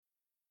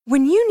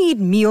When you need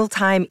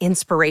mealtime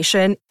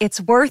inspiration,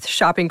 it's worth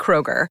shopping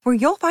Kroger, where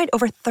you'll find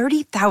over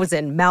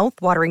 30,000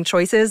 mouth-watering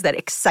choices that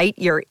excite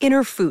your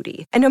inner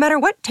foodie. And no matter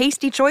what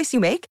tasty choice you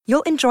make,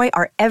 you'll enjoy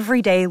our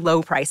everyday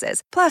low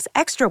prices, plus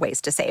extra ways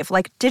to save,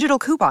 like digital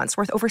coupons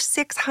worth over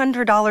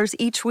 $600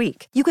 each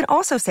week. You can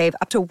also save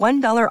up to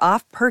 $1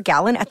 off per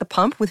gallon at the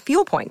pump with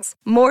fuel points.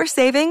 More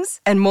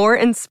savings and more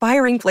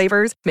inspiring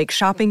flavors make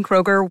shopping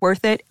Kroger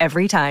worth it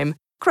every time.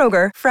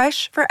 Kroger,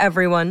 fresh for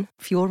everyone.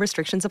 Fuel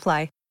restrictions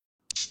apply.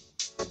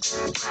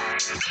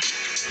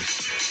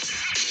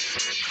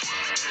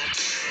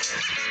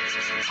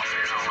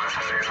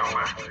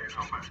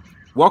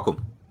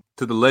 Welcome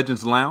to the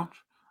Legends Lounge.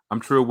 I'm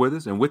Trill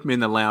Withers, and with me in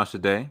the lounge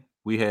today,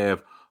 we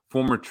have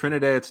former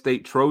Trinidad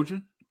State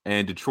Trojan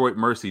and Detroit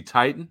Mercy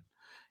Titan.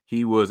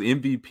 He was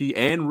MVP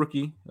and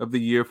Rookie of the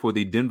Year for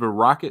the Denver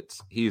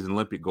Rockets. He's an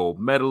Olympic gold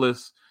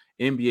medalist,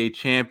 NBA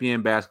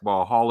champion,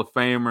 basketball Hall of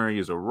Famer.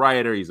 He's a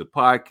writer. He's a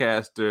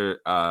podcaster.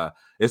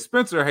 It's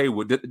Spencer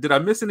Haywood. Did I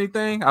miss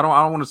anything? I don't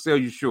want to sell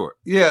you short.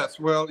 Yes.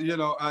 Well,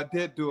 I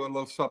did do a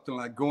little something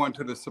like going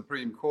to the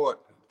Supreme Court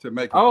to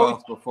make it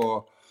possible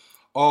for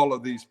all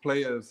of these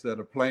players that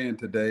are playing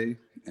today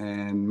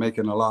and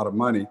making a lot of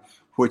money,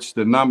 which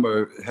the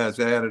number has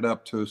added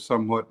up to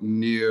somewhat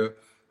near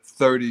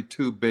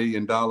 $32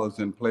 billion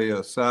in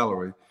player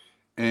salary.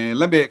 And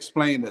let me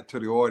explain that to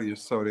the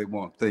audience so they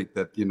won't think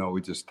that, we're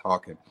just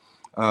talking.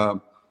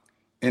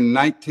 In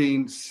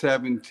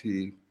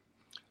 1970,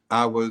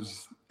 I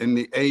was in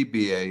the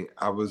ABA.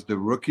 I was the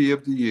Rookie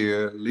of the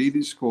Year,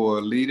 leading scorer,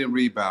 leading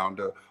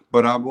rebounder,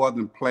 but I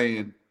wasn't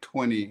playing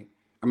 10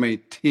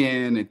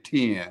 and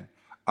 10.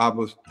 I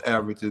was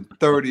averaging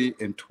 30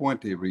 and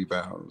 20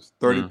 rebounds,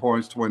 30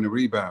 points, 20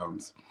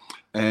 rebounds.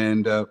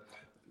 And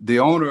the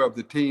owner of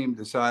the team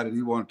decided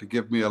he wanted to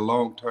give me a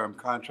long-term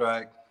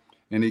contract.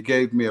 And he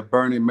gave me a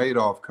Bernie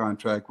Madoff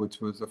contract,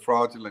 which was a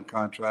fraudulent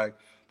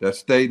contract that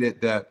stated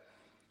that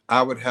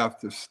I would have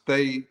to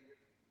stay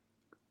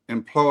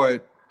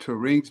employed to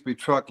Ringsby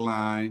Truck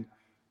Line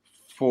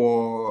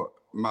for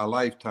my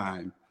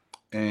lifetime.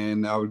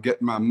 And I would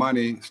get my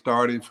money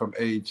starting from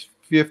age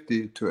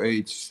 50 to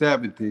age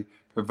 70,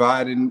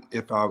 providing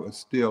if I was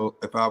still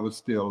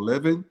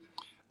living,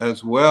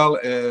 as well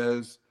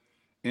as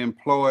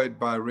employed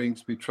by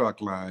Ringsby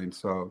Truck Line.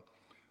 So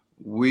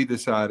we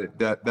decided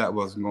that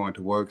wasn't going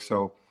to work.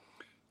 So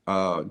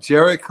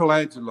Jerry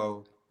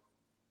Colangelo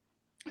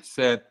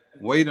said,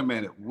 wait a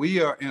minute,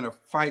 we are in a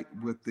fight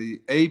with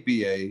the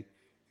ABA.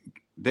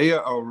 The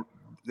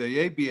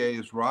ABA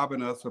is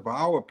robbing us of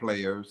our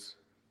players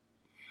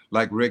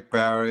like Rick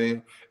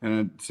Barry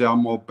and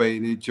Zelmo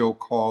Beatty, Joe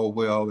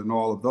Caldwell, and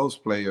all of those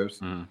players.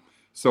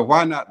 So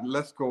why not,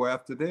 let's go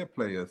after their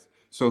players.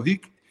 So he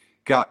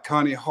got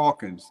Connie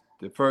Hawkins,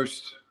 the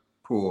first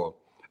pool.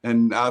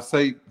 And I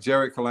say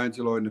Jerry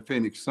Colangelo and the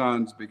Phoenix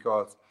Suns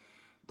because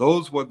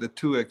those were the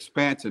two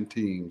expansion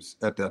teams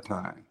at that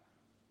time.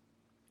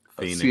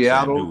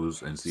 Seattle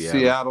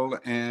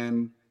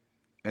and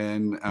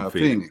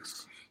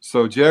Phoenix.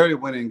 So Jerry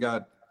went and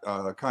got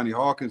Connie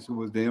Hawkins, who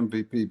was the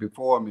MVP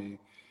before me.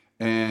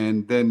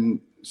 And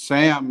then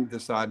Sam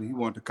decided he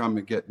wanted to come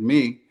and get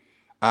me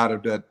out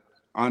of that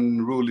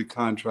unruly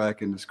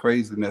contract and this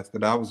craziness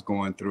that I was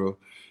going through.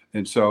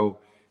 And so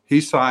he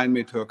signed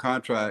me to a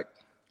contract.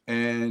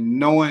 And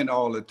knowing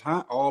all of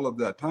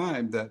that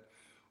time that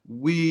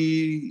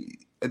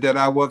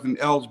I wasn't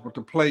eligible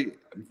to play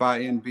by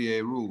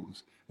NBA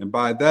rules. And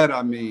by that,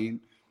 I mean,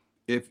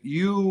 if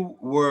you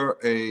were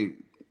a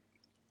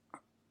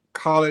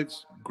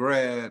college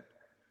grad,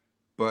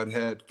 but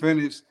had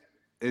finished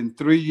in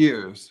 3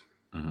 years,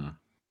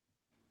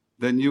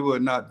 then you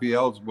would not be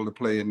eligible to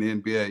play in the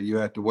NBA. You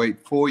had to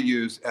wait 4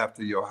 years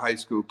after your high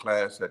school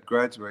class had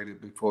graduated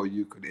before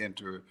you could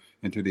enter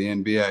into the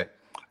NBA.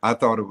 I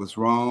thought it was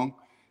wrong.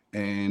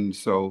 And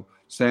so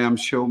Sam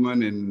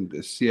Schulman and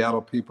the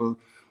Seattle people,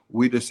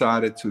 we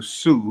decided to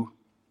sue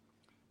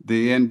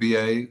the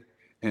NBA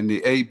and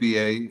the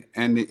ABA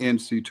and the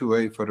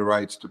NC2A for the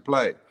rights to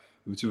play,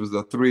 which was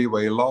a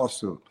three-way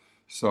lawsuit.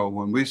 So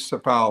when we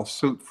filed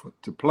suit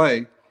to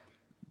play,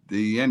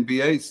 the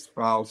NBA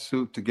filed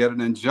suit to get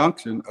an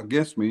injunction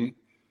against me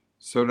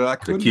so that I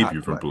could to keep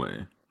you from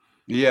playing.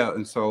 Yeah,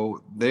 and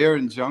so their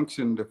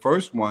injunction, the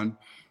first one,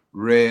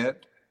 read,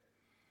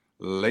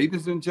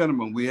 ladies and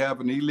gentlemen, we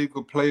have an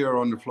illegal player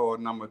on the floor,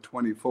 number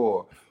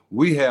 24.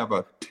 We have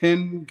a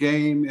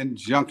 10-game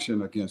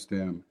injunction against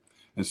him.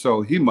 And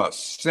so he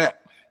must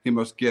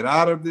get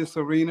out of this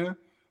arena,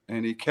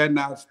 and he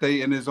cannot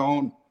stay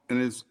on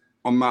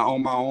my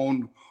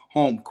own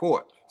home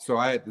court. So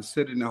I had to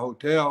sit in the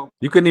hotel.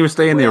 You couldn't even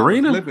stay in the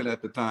arena? I was living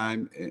at the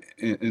time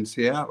in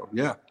Seattle,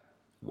 yeah.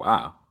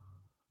 Wow.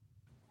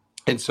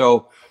 And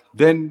so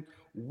then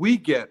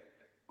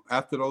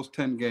after those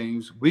 10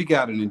 games, we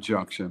got an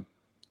injunction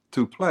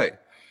to play.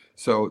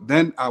 So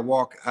then I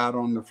walk out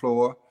on the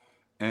floor,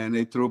 and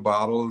they threw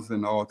bottles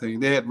and all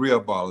things. They had real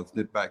bottles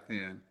back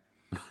then.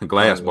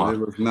 Glass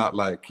bottles. It was not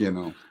like,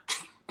 none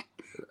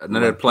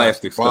of that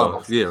plastic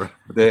stuff. Yeah.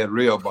 They had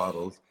real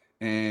bottles.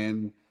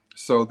 And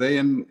So they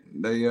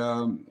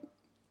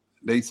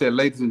said,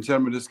 ladies and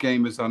gentlemen, this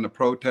game is under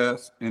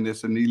protest and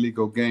it's an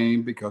illegal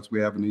game because we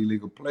have an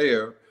illegal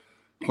player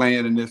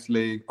playing in this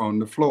league on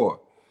the floor.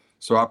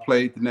 So I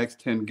played the next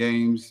 10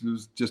 games. It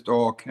was just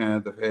all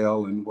kinds of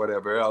hell and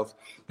whatever else.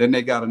 Then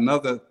they got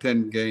another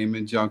 10-game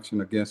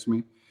injunction against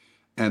me.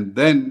 And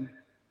then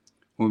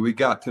when we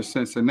got to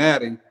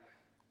Cincinnati,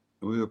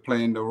 we were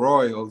playing the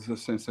Royals, the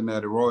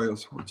Cincinnati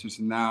Royals, which is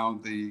now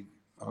the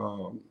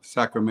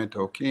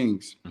Sacramento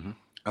Kings.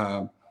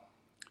 Mm-hmm.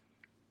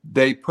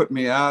 They put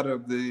me out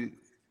of the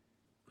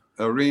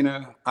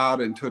arena, out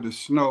into the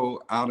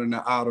snow, out in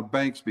the Outer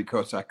Banks,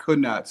 because I could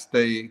not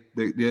stay.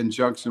 The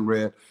injunction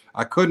read,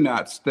 I could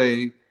not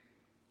stay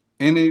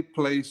any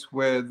place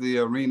where the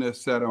arena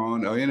sat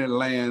on or any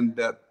land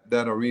that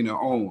arena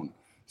owned.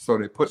 So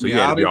they put me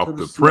out into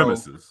the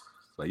premises.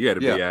 Like you had to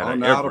be out on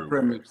the outer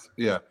perimeter.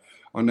 Yeah,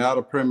 on the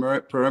outer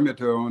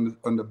perimeter on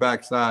the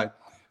backside.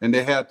 And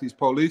they had these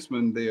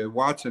policemen there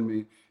watching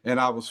me, and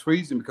I was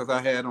freezing because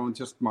I had on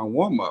just my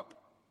warm-up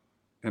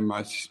and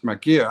my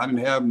gear. I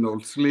didn't have no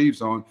sleeves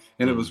on,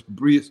 and it was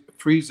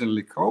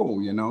freezingly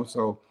cold, you know.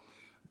 So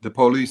the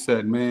police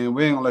said, man,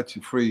 we ain't gonna let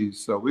you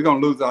freeze. So we're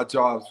gonna lose our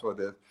jobs for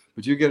this,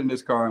 but you get in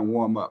this car and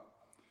warm up.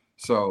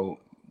 So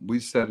we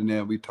sat in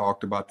there, we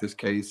talked about this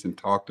case and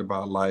talked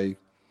about life.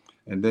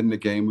 And then the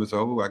game was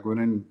over. I went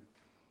in,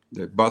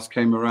 the bus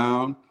came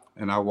around,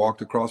 and I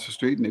walked across the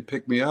street, and they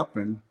picked me up,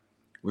 and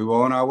we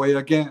were on our way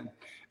again.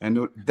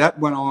 And that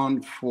went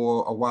on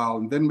for a while.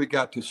 And then we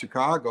got to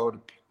Chicago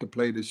to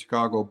play the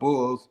Chicago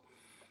Bulls.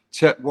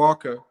 Chet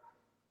Walker,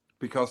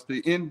 because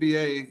the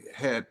NBA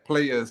had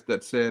players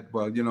that said,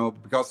 well, you know,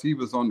 because he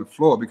was on the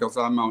floor, because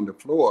I'm on the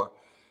floor,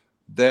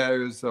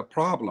 there's a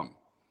problem.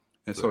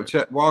 And so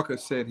Chet Walker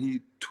said he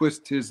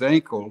twisted his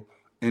ankle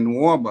in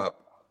warm-up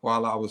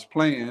while I was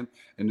playing,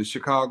 and the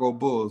Chicago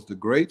Bulls, the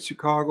great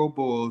Chicago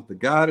Bulls, the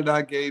guy that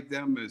I gave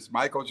them is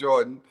Michael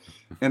Jordan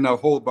and a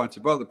whole bunch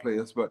of other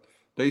players, but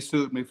they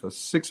sued me for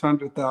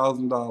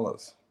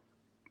 $600,000.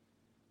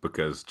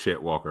 Because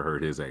Chet Walker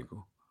hurt his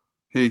ankle.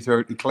 He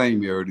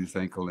claimed he hurt his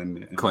ankle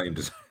in claimed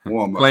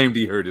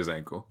he hurt his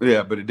ankle.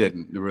 Yeah, but it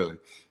didn't really.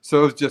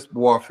 So it was just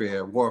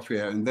warfare.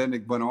 And then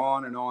it went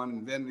on,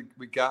 and then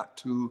we got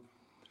to,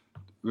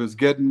 it was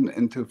getting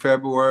into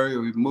February.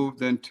 We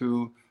moved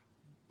into,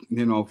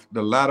 you know,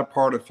 the latter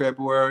part of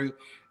February,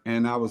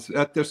 and I was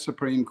at the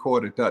Supreme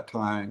Court at that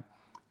time.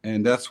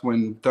 And that's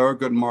when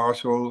Thurgood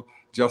Marshall,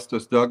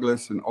 Justice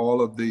Douglas, and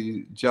all of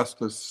the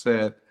justices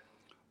said,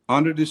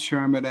 under the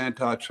Sherman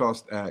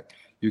Antitrust Act,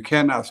 you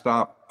cannot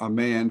stop a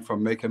man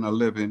from making a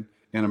living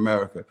in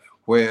America.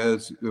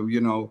 Whereas,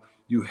 you know,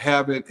 you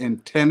have it in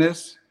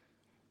tennis,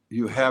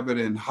 you have it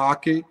in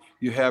hockey,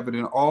 you have it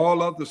in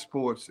all other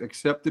sports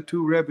except the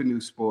two revenue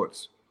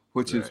sports,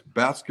 which is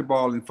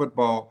basketball and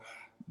football.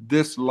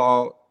 This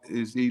law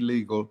is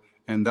illegal,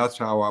 and that's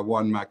how I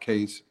won my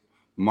case.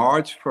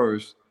 March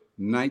 1st,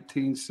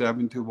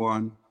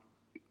 1971,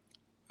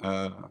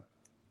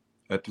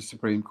 at the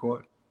Supreme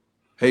Court.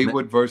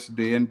 Haywood versus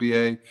the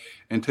NBA.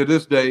 And to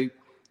this day,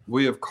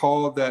 we have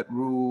called that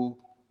rule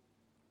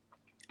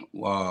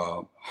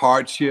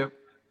hardship.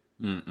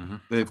 Mm-hmm.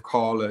 They've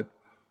called it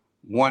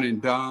one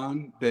and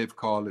done. They've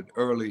called it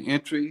early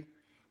entry,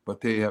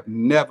 but they have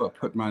never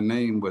put my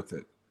name with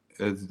it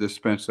as the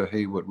Spencer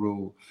Haywood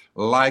rule,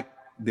 like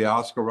the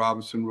Oscar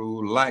Robertson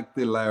rule, like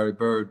the Larry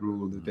Bird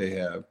rule that they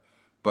have.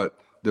 But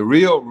the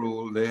real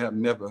rule, they have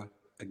never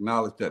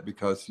acknowledged that,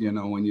 because, you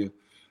know, when you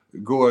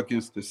go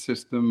against the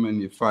system and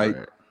you fight,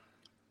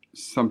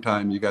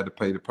 sometimes you got to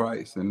pay the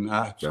price. And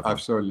I've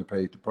certainly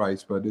paid the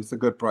price, but it's a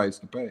good price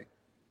to pay.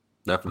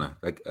 Definitely.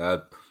 Like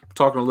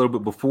talking a little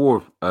bit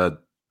before,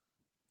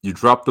 you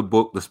dropped the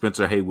book, The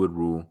Spencer Haywood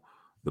Rule.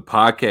 The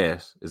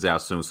podcast is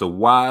out soon. So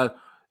why,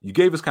 you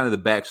gave us kind of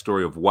the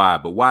backstory of why,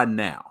 but why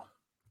now?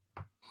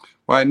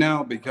 Why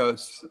now?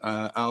 Because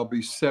I'll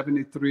be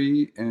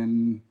 73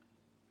 in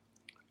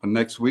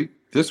this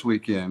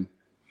weekend.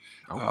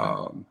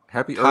 Okay.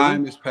 Happy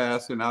time is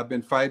passing. I've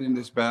been fighting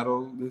this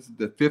battle. This is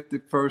the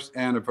 51st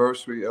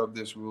anniversary of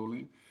this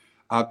ruling.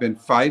 I've been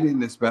fighting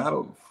this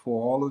battle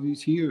for all of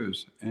these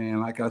years.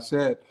 And like I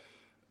said,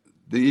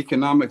 the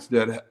economics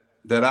that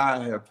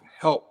I have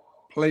helped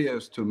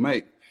players to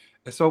make,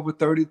 it's over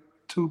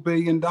 $32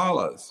 billion.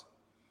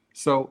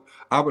 So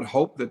I would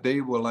hope that they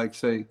will, like,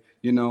 say,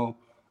 you know,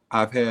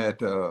 I've had,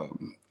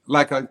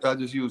 like I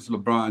just used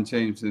LeBron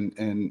James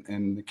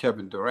and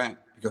Kevin Durant,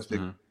 because they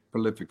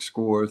prolific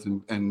scores,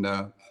 and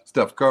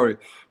Steph Curry.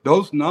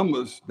 Those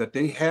numbers that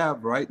they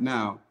have right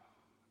now,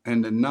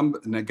 and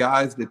the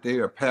guys that they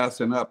are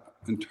passing up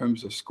in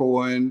terms of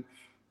scoring,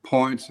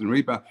 points, and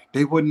rebound,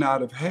 they would not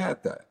have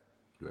had that.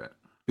 Right.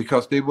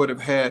 Because they would have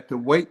had to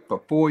wait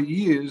for 4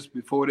 years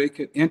before they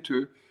could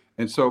enter.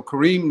 And so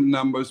Kareem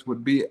numbers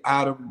would be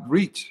out of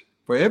reach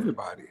for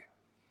everybody.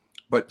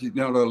 But, you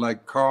know,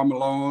 like Karl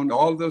Malone,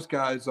 all of those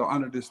guys are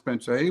under the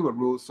Spencer Haywood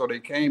rule. So they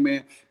came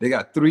in, they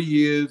got 3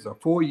 years or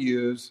 4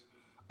 years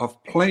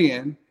of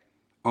playing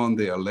on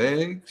their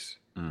legs,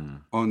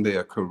 on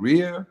their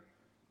career,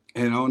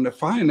 and on the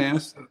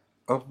finance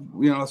of,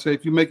 say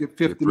if you make it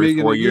 $50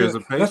 million a year,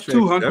 that's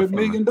 $200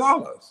 million.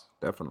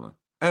 Definitely.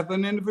 As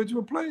an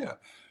individual player.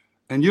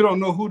 And you don't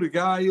know who the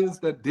guy is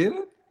that did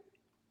it?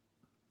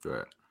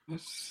 Right.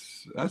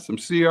 That's some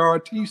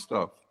CRT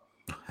stuff.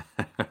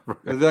 Right.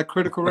 Is that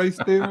critical race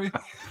theory?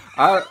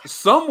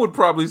 Some would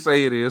probably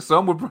say it is.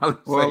 Some would probably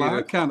say well,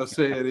 I kind of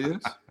say it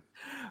is.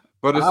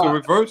 But it's a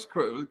reverse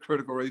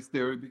critical race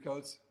theory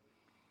because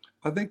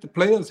I think the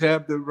players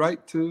have the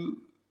right to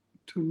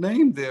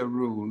name their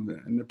rule.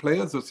 And the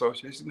Players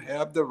Association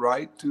have the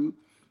right to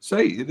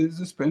say it is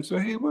the Spencer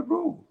Haywood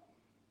rule.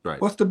 Right.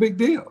 What's the big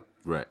deal?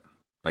 Right.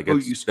 Like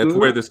that's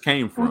where this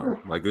came from.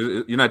 Like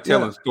you're not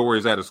telling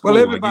stories out of school.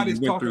 Well,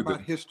 everybody's talking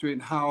about history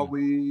and how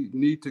we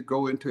need to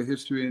go into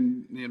history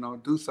and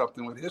do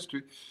something with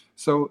history.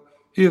 So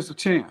here's a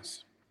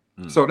chance.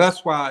 So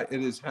that's why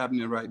it is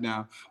happening right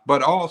now.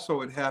 But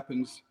also it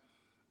happens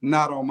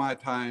not on my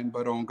time,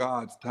 but on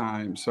God's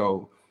time.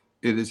 So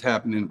it is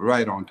happening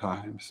right on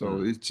time.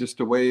 So it's just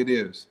the way it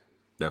is.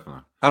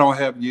 Definitely. I don't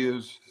have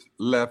years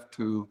left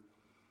to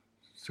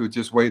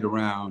just wait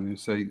around and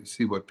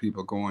see what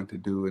people are going to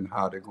do and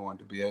how they're going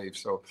to behave.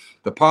 So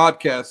the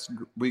podcast,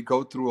 we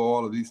go through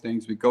all of these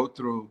things. We go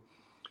through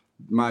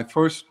my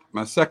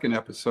second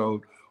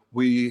episode.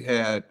 We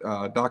had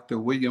Dr.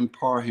 William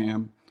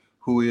Parham,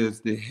 who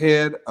is the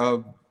head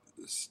of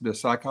the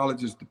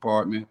psychologist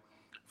department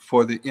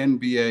for the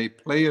NBA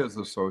Players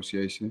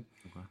Association.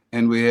 Okay.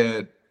 And we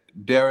had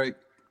Derek,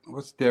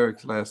 what's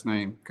Derek's last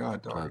name?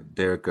 God,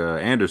 Derek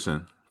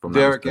Anderson.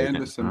 Derek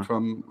Anderson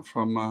from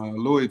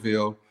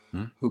Louisville,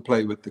 who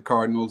played with the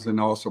Cardinals and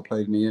also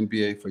played in the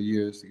NBA for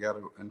years. He got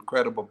an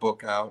incredible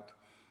book out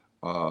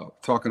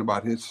talking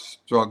about his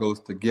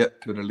struggles to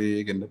get to the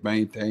league and to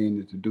maintain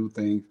and to do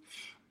things.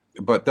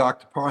 But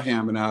Dr.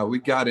 Parham and I, we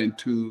got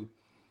into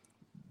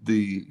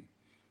the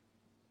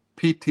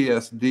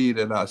PTSD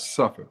that I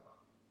suffered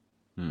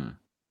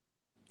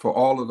for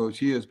all of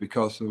those years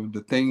because of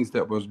the things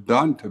that was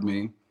done to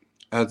me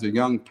as a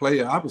young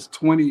player. I was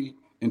 20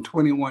 and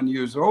 21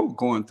 years old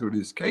going through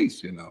this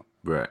case,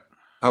 Right.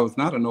 I was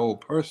not an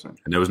old person.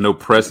 And there was no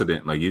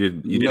precedent. Like you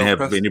didn't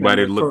have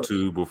anybody to look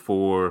to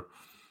before.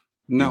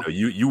 No.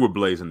 You were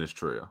blazing this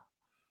trail.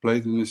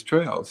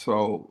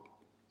 So,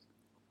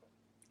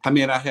 I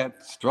mean, I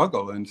had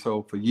struggle. And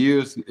so for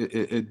years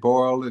it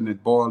boiled and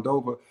it boiled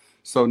over.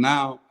 So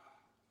now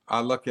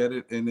I look at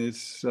it and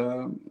it's,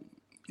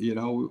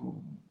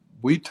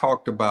 we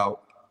talked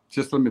about,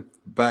 just let me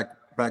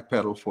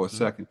backpedal for a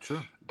second.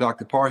 Sure.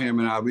 Dr. Parham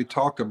and I, we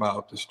talked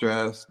about the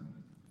stress,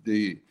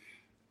 the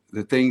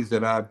things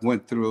that I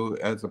went through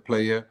as a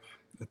player,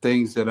 the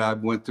things that I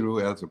went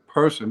through as a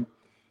person,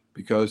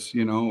 because,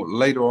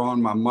 later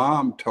on, my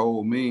mom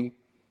told me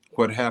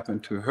what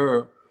happened to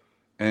her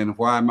and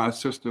why my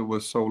sister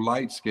was so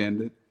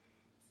light-skinned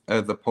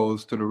as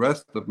opposed to the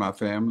rest of my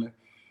family.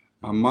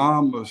 My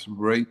mom was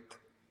raped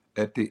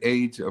at the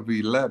age of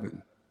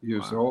 11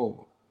 years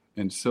old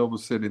in Silver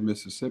City,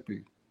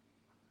 Mississippi.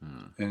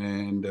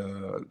 And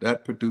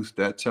that produced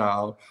that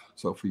child.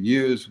 So for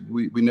years,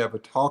 we never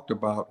talked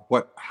about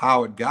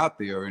how it got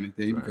there or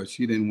anything, because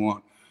she didn't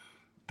want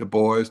the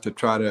boys to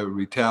try to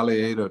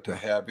retaliate or to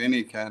have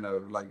any kind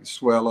of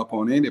swell up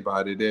on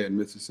anybody there in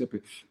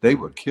Mississippi. They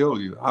would kill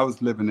you. I was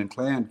living in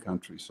Klan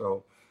country,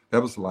 so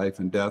that was life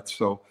and death.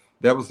 So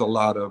there was a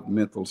lot of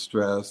mental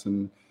stress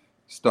and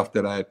stuff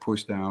that I had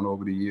pushed down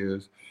over the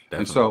years. Definitely.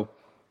 And so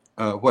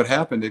what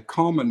happened, it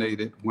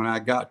culminated when I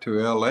got to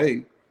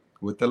LA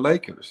with the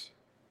Lakers.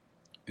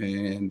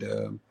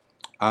 And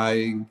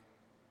I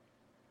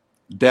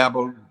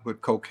dabbled with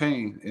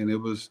cocaine, and it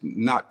was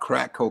not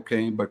crack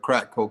cocaine, but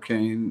crack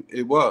cocaine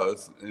it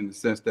was, in the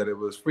sense that it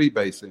was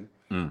freebasing,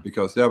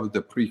 because that was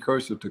the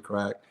precursor to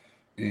crack.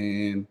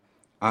 And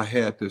I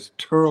had this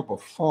terrible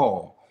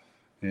fall.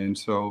 And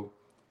so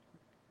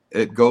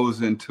it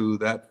goes into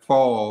that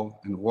fall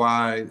and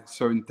why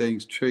certain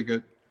things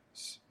triggered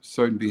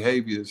certain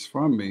behaviors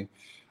from me.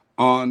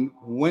 On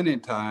Winning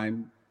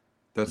Time,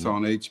 that's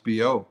on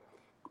HBO,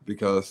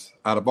 because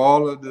out of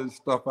all of the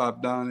stuff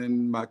I've done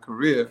in my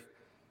career,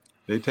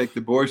 they take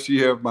the worst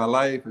year of my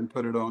life and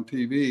put it on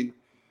TV,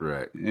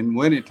 right? In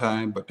Winning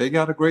Time. But they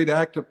got a great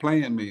actor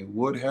playing me.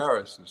 Wood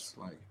Harris is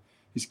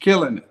he's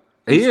killing it.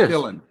 He's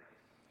killing it.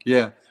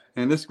 Yeah,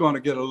 and it's going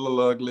to get a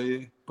little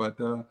ugly, but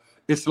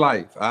it's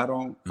life. I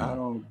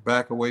don't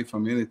back away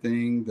from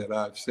anything that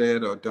I've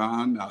said or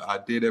done. I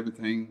did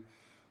everything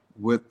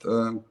with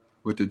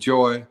the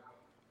joy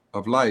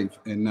of life.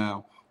 And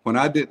now, when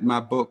I did my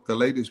book, the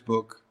latest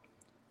book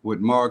with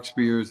Mark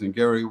Spears and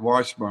Gary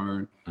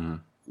Washburn,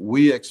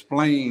 we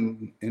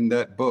explained in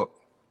that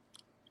book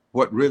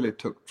what really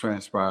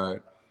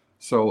transpired.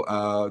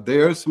 So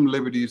there are some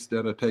liberties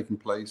that are taking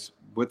place.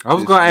 I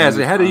was going to ask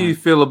you, how do you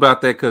feel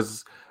about that?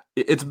 Because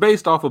it's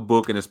based off a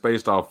book and it's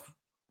based off,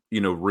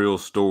 real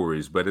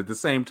stories. But at the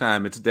same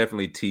time, it's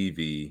definitely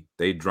TV.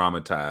 They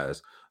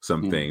dramatize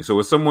some things. So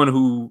as someone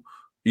who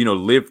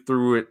lived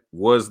through it,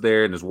 was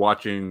there, and is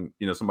watching,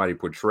 somebody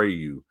portray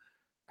you,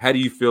 how do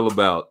you feel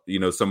about,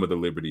 some of the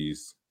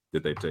liberties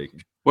that they've taken?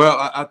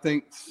 Well, I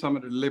think some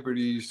of the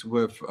liberties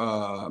with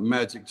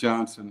Magic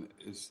Johnson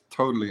is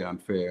totally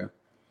unfair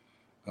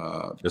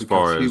As because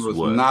far as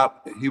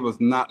what? he was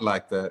not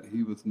like that.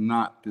 He was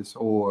not this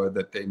whore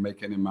that they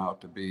making him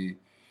out to be.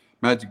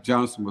 Magic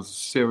Johnson was a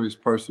serious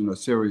person, a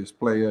serious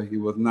player. He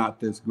was not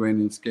this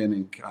grinning,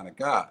 skinning kind of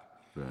guy.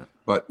 Right.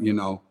 But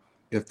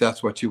if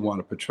that's what you want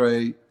to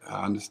portray,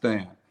 I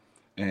understand.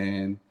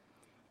 And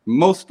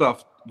most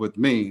stuff with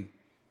me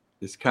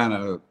is kind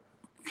of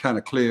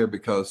clear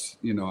because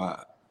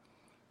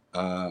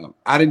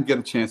I didn't get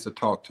a chance to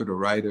talk to the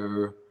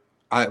writer.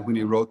 When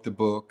he wrote the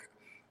book,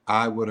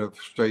 I would have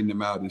straightened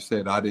him out and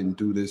said, I didn't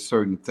do this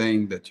certain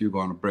thing that you're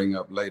going to bring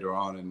up later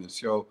on in the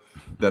show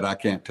that I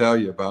can't tell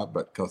you about,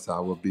 but because I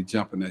will be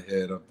jumping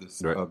ahead of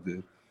this Right. of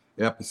the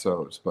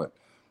episodes. But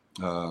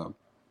I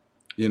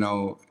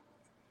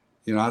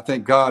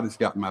think God has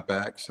got my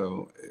back,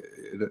 so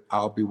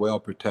I'll be well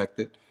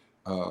protected.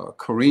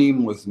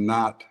 Kareem was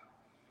not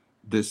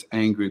this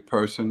angry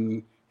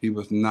person. He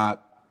was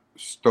not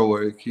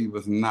stoic. He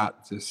was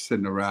not just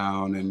sitting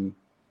around and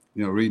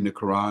reading the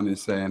Quran and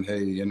saying,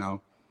 hey,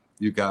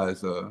 you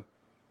guys are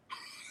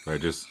Right,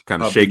 just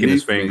kind of shaking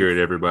his beneath finger me. at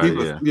everybody.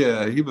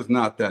 He was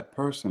not that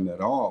person at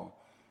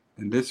all.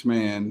 And this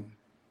man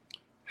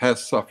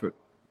has suffered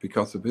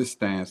because of his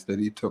stance that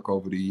he took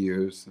over the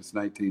years since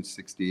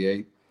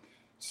 1968.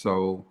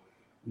 So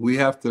we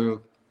have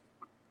to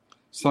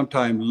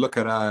sometimes look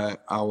at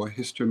our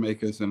history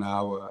makers and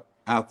our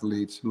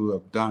athletes who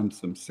have done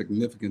some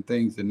significant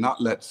things and not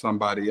let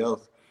somebody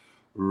else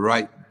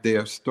write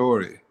their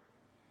story,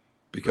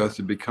 because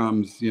it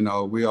becomes,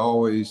 we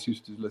always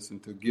used to listen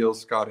to Gil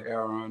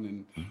Scott-Heron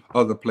and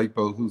other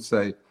people who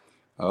say,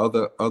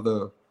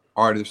 other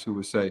artists who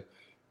would say,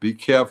 be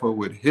careful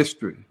with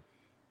history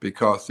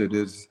because it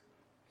is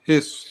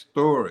his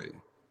story,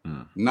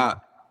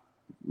 not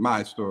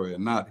my story,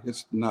 and not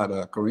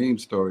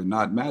Kareem's story,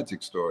 not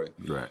Magic's story.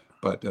 Right.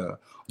 But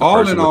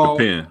all in all,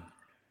 pen.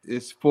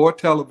 It's for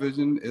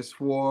television. It's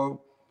for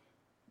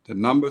the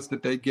numbers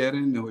that they get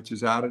in, which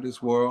is out of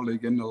this world. They're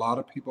getting a lot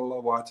of people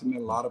are watching, a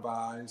lot of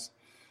eyes.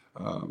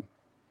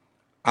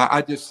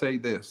 I just say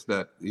this,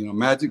 that,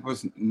 Magic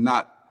was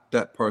not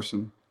that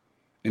person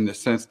in the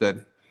sense that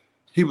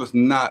he was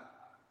not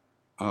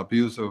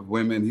abusive of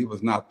women. He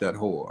was not that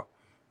whore.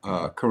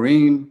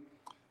 Kareem,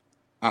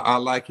 I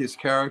like his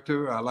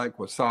character. I like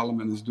what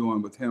Solomon is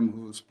doing with him,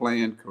 who's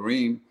playing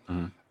Kareem.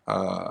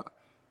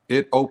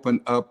 It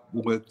opened up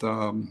with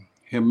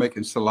him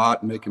making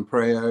salat, making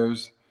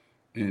prayers,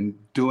 and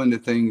doing the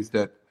things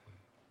that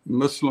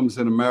Muslims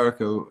in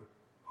America,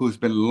 who's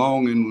been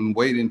longing and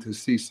waiting to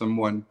see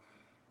someone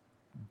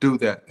do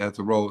that as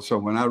a role. So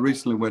when I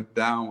recently went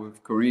down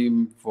with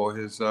Kareem for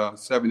his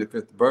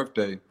 75th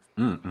birthday,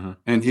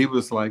 and he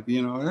was like,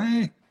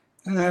 hey,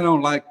 I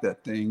don't like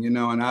that thing, and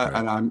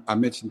I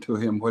mentioned to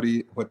him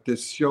what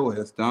this show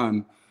has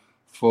done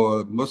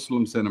for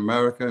Muslims in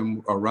America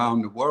and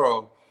around the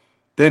world.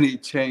 Then he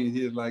changed.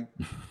 He was like,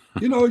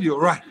 you're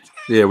right.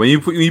 Yeah, when you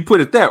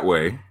put it that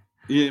way.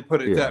 Yeah,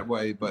 put it that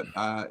way. But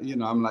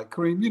I'm like,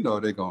 Kareem,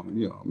 they're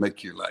gonna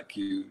make you like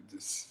you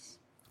this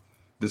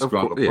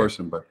disgruntled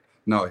person. But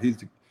no,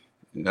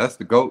 that's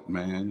the GOAT,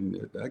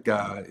 man. That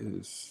guy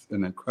is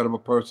an incredible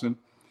person.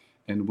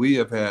 And we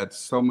have had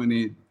so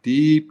many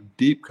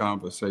deep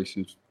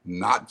conversations,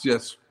 not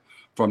just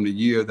from the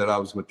year that I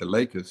was with the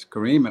Lakers.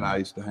 Kareem and I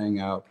used to hang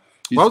out.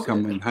 He used to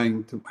come and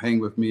hang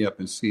with me up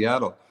in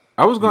Seattle.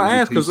 I was going to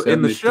ask, because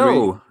in the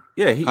show,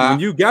 when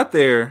you got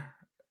there,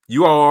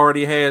 you all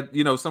already had,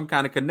 some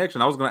kind of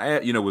connection. I was going to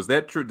ask, was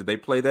that true? Did they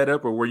play that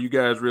up, or were you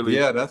guys really?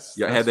 Yeah, that's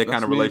had that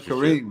kind of relationship.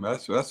 Kareem,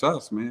 that's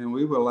us, man.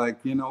 We were like,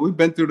 we've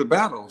been through the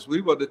battles.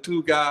 We were the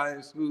two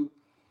guys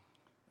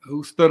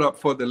who stood up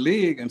for the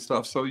league and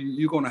stuff. So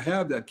you're going to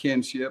have that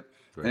kinship.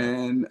 Right.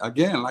 And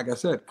again, like I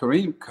said,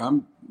 Kareem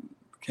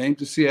came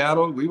to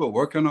Seattle. We were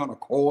working on a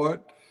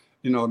court,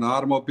 an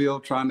automobile,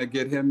 trying to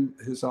get him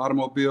his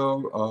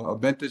automobile, a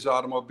vintage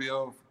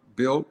automobile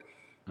built.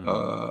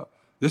 I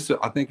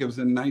think it was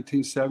in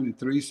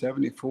 1973,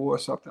 74,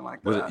 something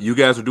like that. You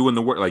guys were doing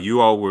the work, like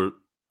you all were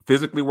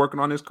physically working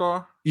on this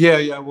car?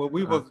 Yeah. Well,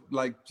 we were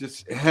like,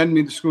 just hand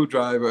me the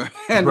screwdriver,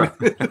 hand me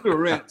the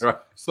wrench. Right.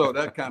 So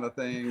that kind of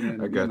thing.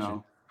 And, I got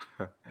you.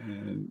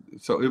 And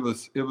so it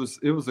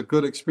was a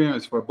good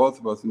experience for both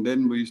of us. And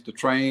then we used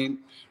to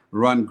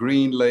run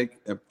Green Lake.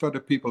 And for the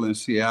people in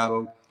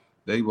Seattle,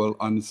 they would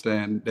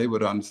understand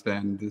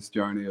this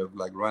journey of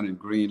like running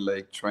Green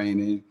Lake,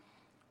 training.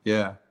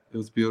 Yeah, it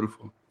was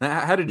beautiful.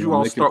 Now, how did you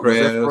all start? Was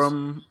that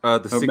from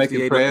the 68?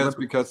 Making prayers,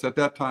 because at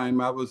that time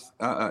I was,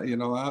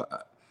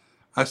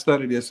 I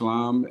studied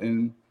Islam,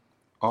 and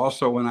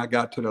also when I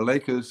got to the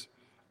Lakers,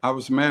 I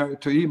was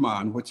married to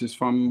Iman, which is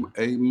from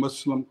a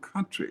Muslim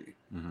country.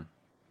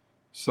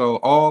 So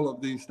all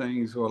of these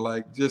things were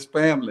like just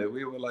family.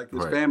 We were like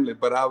this family,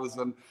 but I was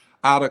an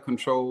out of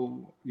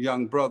control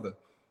young brother.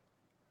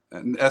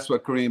 And that's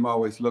what Kareem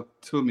always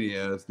looked to me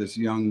as, this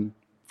young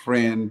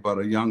friend, but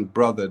a young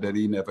brother that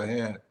he never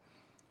had.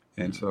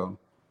 And so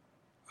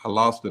I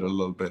lost it a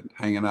little bit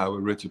hanging out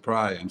with Richard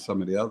Pryor and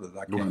some of the others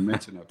I can't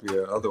mention up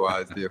here.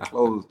 Otherwise, they'll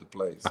close the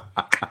place.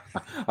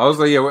 I was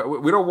like, yeah,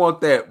 we don't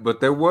want that.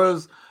 But there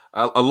was,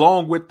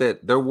 along with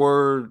that, there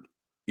were,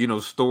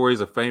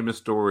 stories. A famous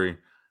story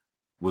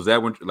was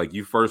that when, like,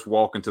 you first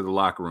walk into the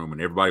locker room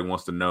and everybody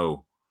wants to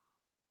know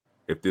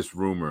if this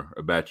rumor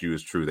about you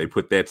is true. They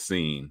put that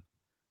scene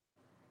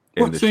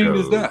in What the scene show.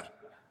 is that?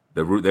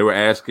 They were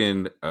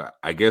asking,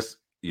 I guess,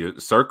 your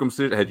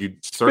circumcision. Had you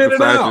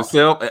circumcised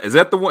yourself? Is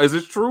that the one? Is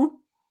this true?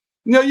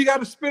 No, you got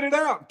to spit it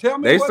out. Tell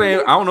me. They say,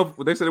 I don't know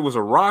if they said it was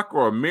a rock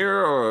or a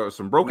mirror or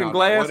some broken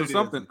glass or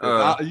something.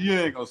 You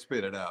ain't gonna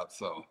spit it out,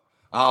 so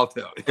I'll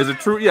tell you. Is it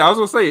true? Yeah, I was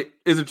gonna say,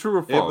 is it true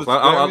or false? It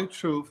was very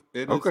truth.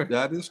 Okay.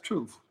 That is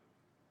truth.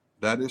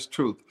 That is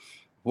truth.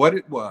 What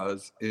it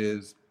was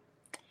is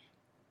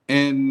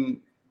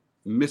in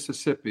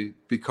Mississippi,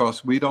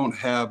 because we didn't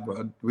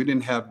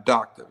have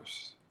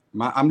doctors.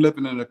 I'm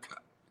living in a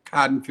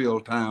cotton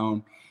field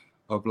town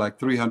of like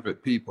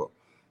 300 people.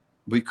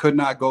 We could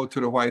not go to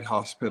the white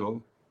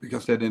hospital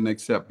because they didn't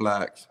accept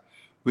blacks.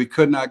 We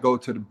could not go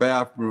to the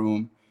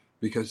bathroom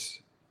because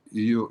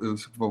it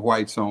was for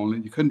whites only.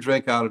 You couldn't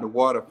drink out of the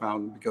water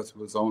fountain because it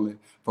was only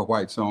for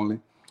whites only.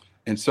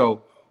 And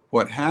so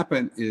what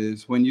happened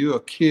is when you're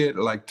a kid,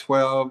 like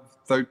 12,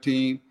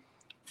 13,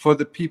 for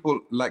the people,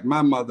 like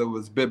my mother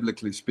was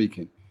biblically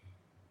speaking,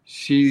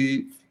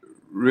 she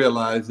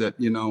realized that,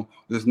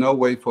 there's no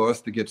way for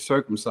us to get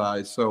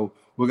circumcised, so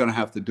we're going to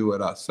have to do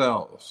it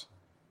ourselves.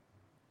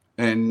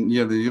 And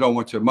you don't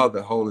want your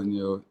mother holding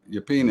your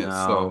penis,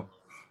 no.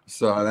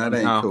 so that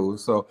ain't cool.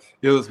 So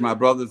it was my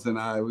brothers and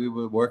I. We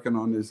were working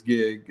on this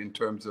gig in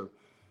terms of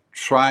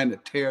trying to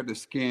tear the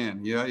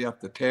skin. Yeah, you have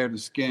to tear the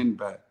skin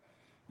back.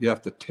 You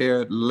have to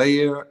tear it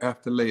layer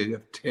after layer. You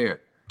have to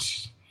tear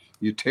it.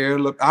 You tear it.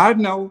 Look, I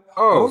know.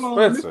 Oh, hold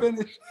on, Spencer. let me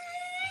finish.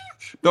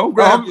 Don't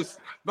grab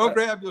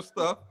your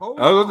stuff. Hold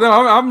on.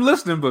 No, I'm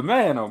listening, but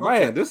man,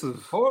 man, this is.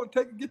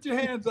 Get your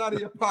hands out of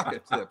your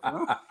pockets.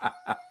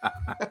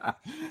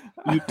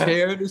 You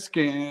tear the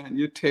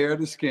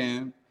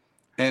skin,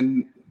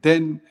 and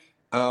then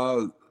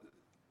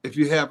if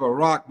you have a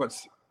rock,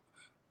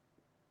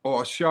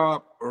 or a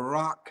sharp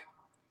rock,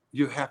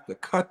 you have to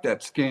cut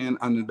that skin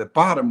under the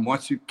bottom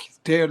once you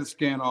tear the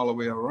skin all the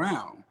way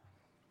around,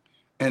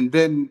 and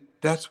then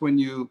that's when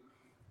you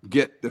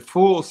get the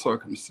full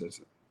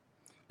circumcision.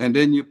 And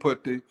then you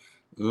put the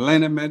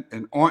liniment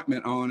and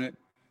ointment on it,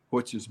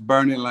 which is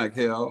burning like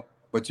hell,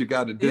 but you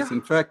got to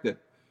disinfect it.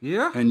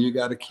 Yeah. And you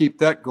got to keep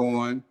that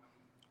going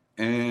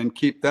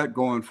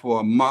for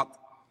a month.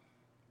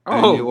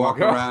 And you walk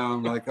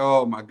around like,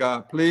 oh my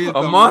God, please.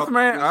 A month,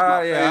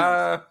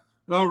 man?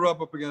 Don't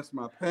rub up against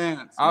my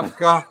pants. Oh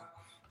God,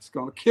 it's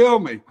going to kill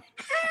me.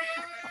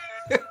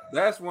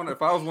 That's one.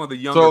 If I was one of the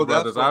younger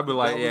brothers, I'd be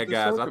like, yeah,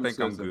 guys, I think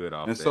I'm good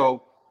off that.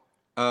 So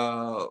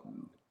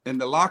in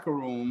the locker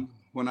room,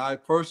 when I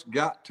first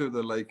got to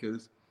the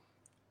Lakers,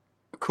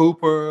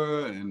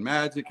 Cooper and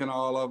Magic and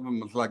all of them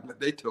was like,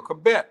 they took a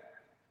bet.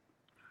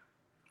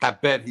 I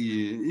bet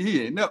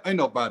ain't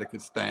nobody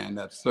could stand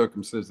that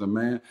circumcision,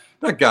 man.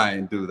 That guy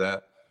ain't do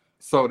that.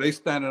 So they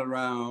standing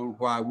around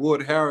while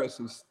Wood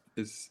Harris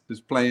is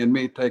playing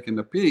me, taking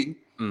the pee,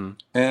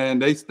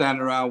 and they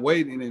standing around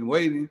waiting.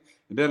 And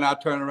then I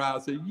turn around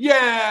and say,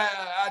 yeah,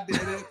 I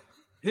did it.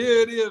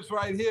 Here it is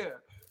right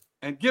here.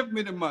 And give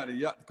me the money,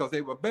 because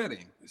they were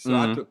betting. So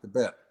I took the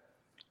bet.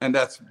 And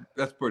that's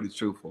pretty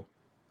truthful.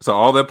 So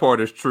all that part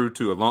is true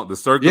too, along the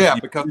circumcision. Yeah,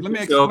 because let me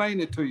explain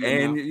it to you.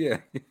 And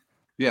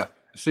yeah.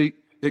 See,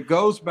 it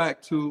goes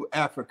back to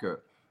Africa.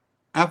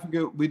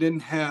 Africa, we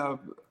didn't have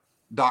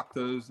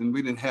doctors, and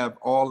we didn't have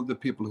all of the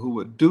people who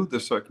would do the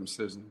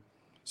circumcisions,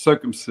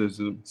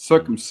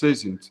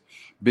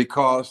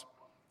 because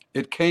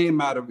it came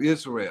out of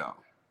Israel.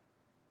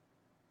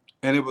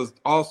 And it was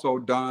also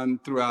done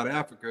throughout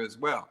Africa as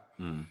well.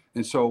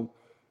 And so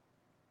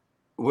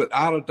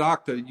without a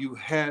doctor, you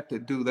had to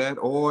do that,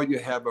 or you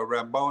have a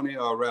Rabboni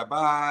or a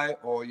rabbi,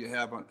 or you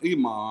have an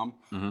imam,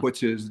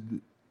 which is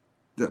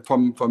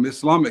from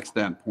Islamic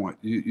standpoint.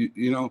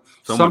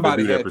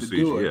 Somebody had to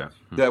do it.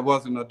 That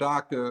wasn't a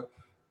doctor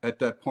at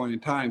that point in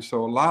time.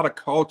 So a lot of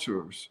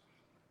cultures,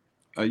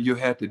 you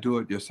had to do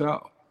it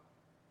yourself.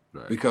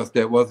 Right. Because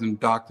there wasn't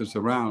doctors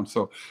around.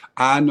 So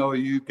I know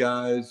you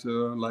guys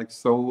are like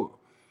so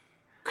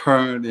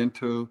current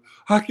into,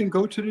 I can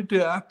go to the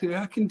doctor,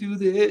 I can do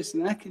this,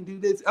 and I can do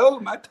this. Oh,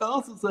 my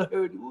tonsils are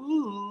hurting.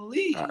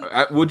 Ooh-wee.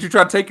 Would you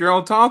try to take your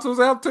own tonsils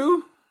out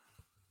too?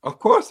 Of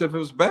course, if it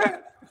was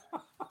bad.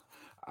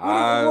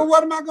 Well,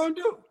 what am I going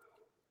to do?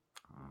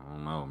 I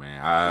don't know,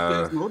 man.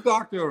 There's no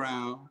doctor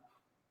around.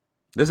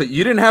 Listen,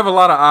 you didn't have a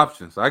lot of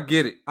options. I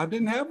get it. I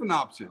didn't have an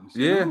option.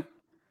 Yeah.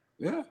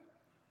 Yeah.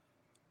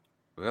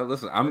 Well,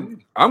 listen,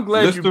 I'm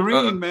glad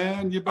Listerine,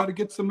 man. You better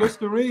get some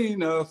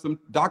Listerine, some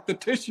Dr.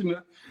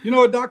 Tishner. You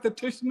know a Dr.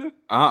 Tishner?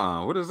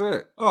 What is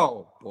that?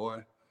 Oh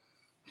boy.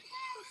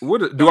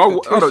 Do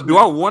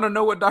I want to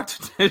know what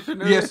Dr.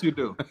 Tishner is? Yes, you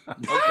do.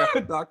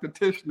 Okay. Dr.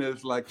 Tishner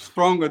is like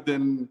stronger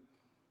than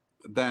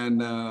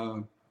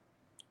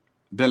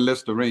than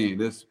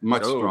Listerine. It's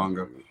much Oh.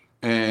 stronger.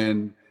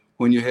 And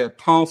when you had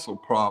tonsil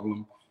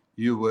problem,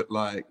 you would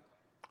like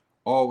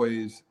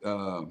always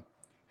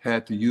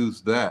had to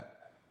use that.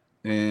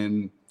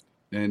 And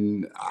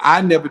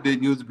I never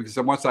did use it because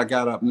once I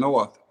got up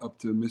north, up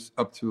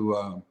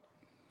to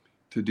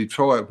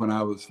Detroit when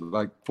I was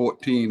like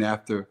 14,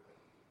 after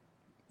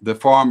the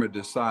farmer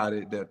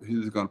decided that he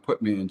was going to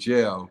put me in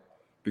jail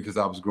because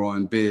I was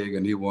growing big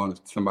and he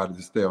wanted somebody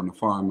to stay on the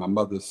farm. My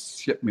mother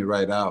shipped me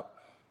right out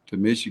to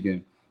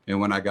Michigan. And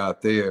when I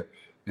got there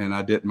and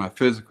I did my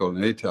physical,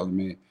 and they telling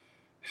me,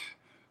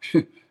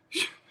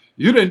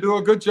 you didn't do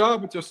a good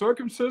job with your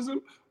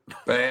circumcision?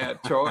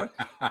 Bad choice.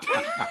 I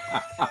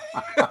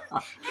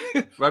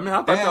mean,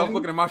 I thought I was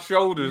looking at my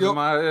shoulders and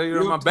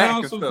my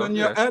back and stuff. And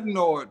your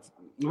adenoids.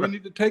 We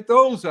need to take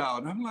those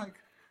out. And I'm like,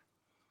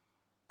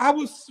 I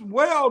was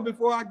well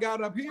before I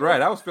got up here.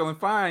 Right, I was feeling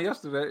fine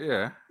yesterday.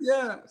 Yeah.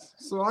 Yes.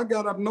 So I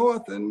got up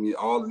north, and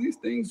all of these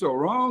things are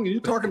wrong. And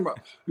you're talking about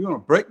you're gonna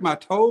break my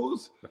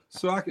toes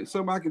so I can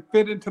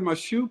fit into my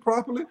shoe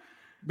properly,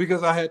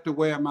 because I had to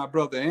wear my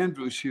brother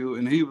Andrew's shoe,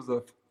 and he was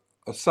a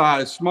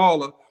size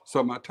smaller,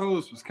 so my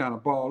toes was kind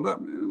of balled up.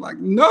 And like,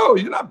 no,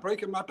 you're not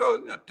breaking my toes.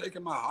 You're not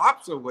taking my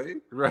hops away.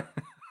 Right.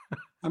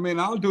 I mean,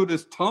 I'll do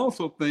this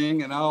tonsil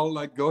thing, and I'll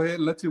like go ahead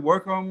and let you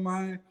work on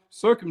my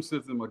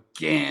circumcision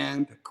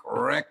again to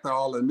correct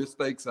all the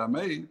mistakes I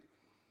made.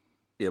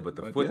 Yeah, but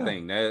the foot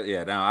thing,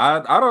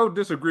 now I don't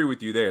disagree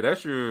with you there.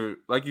 That's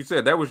like you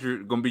said, that was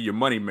gonna be your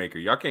money maker.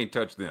 Y'all can't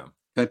touch them.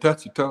 Can't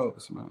touch your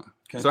toes, man.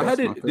 So how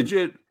did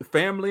your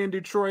family in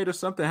Detroit or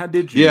something? How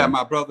did you? Yeah,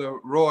 my brother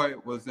Roy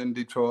was in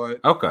Detroit.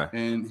 Okay.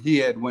 And he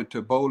had went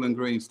to Bowling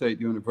Green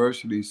State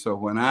University. So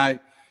when I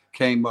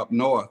came up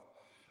north,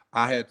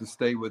 I had to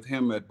stay with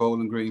him at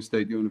Bowling Green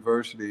State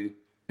University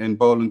in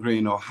Bowling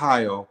Green,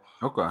 Ohio.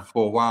 Okay.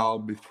 For a while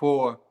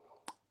before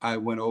I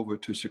went over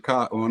to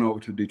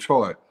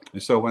Detroit.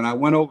 And so when I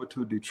went over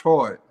to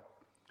Detroit,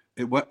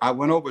 I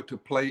went over to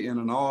play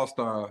in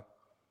a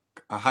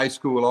high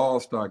school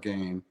all-star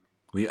game.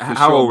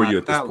 How old were you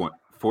at this point?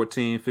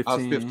 14, 15? I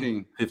was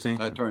 15.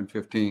 15? I turned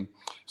 15.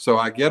 So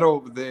I get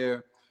over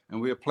there, and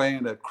we were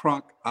playing at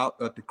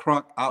the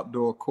Crunk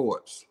outdoor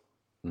courts,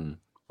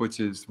 which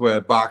is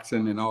where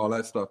boxing and all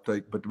that stuff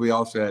take. But we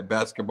also had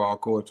basketball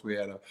courts. We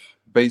had a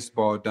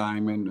baseball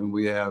diamond, and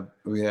we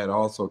had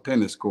also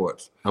tennis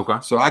courts. Okay.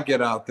 So I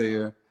get out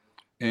there,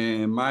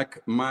 and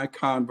my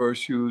Converse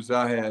shoes,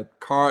 I had a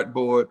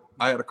cardboard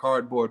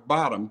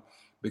bottom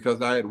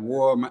because I had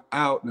wore them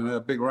out and had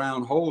a big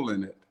round hole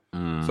in it. So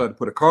I had to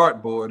put a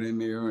cardboard in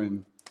there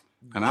and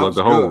I was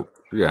the good. hole.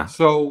 Yeah.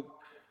 So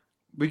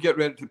we get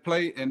ready to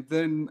play, and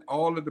then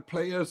all of the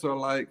players are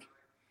like,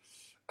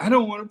 I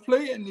don't want to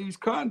play in these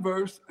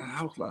Converse. And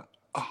I was like,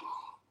 oh,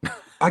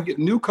 I get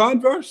new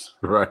Converse?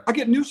 Right. I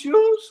get new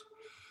shoes?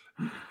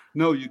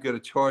 No, you get a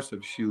choice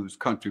of shoes,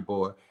 country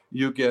boy.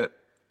 You get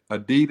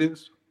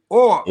Adidas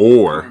or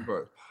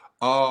Converse.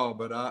 Oh,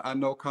 but I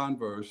know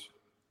Converse.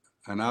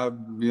 And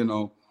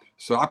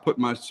so I put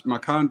my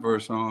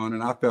Converse on,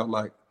 and I felt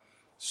like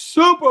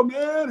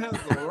Superman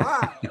has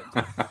arrived.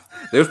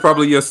 They was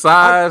probably your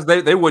size.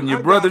 They wasn't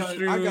your brother's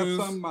shoes. I got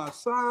some of my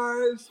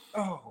size.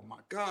 Oh my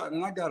God.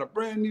 And I got a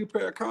brand new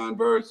pair of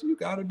Converse. You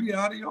gotta be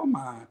out of your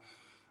mind.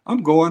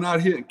 I'm going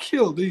out here and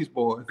kill these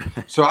boys.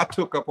 So I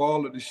took up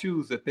all of the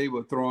shoes that they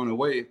were throwing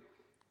away,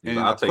 and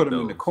I put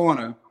them in the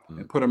corner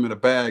and put them in a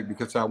bag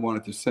because I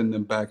wanted to send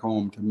them back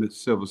home to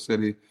Silver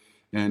City.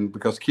 And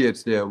because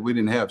kids there, we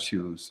didn't have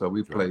shoes, so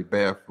we played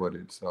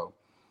barefooted. So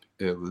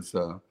it was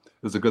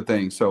a good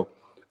thing. So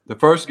the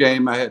first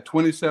game, I had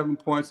 27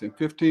 points and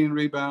 15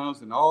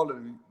 rebounds, and all of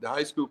the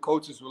high school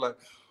coaches were like,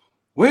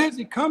 "Where does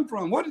he come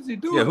from? What is he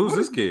doing? Yeah, who's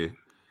this kid?"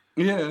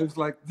 Yeah, it was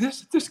like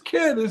this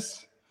kid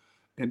is.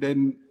 And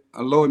then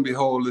lo and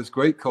behold, this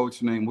great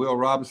coach named Will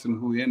Robinson,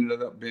 who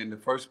ended up being the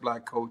first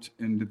black coach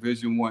in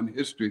Division I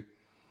history.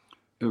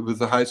 It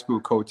was a high school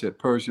coach at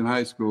Pershing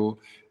High School.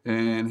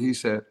 And he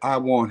said, I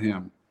want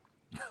him.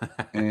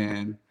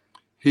 And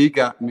he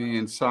got me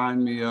and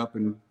signed me up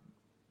and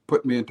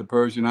put me into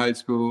Pershing High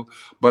School.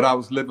 But I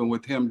was living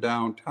with him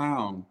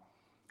downtown,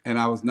 and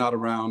I was not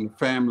around the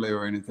family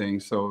or anything.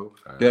 So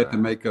they had to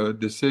make a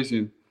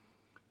decision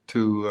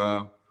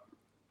to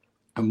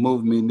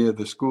move me near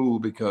the school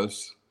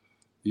because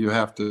you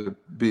have to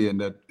be in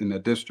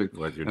the district.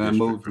 And I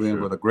moved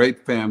in with a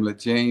great family,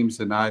 James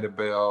and Ida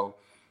Bell.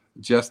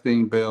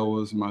 Justine Bell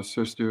was my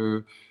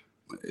sister.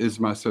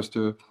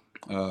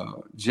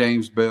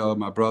 James Bell,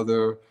 my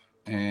brother,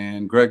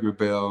 and Gregory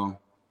Bell,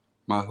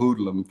 my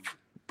hoodlum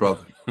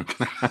brother.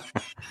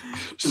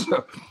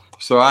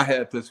 So I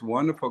had this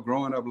wonderful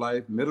growing up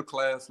life, middle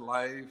class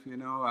life.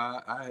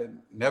 I had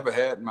never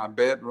had my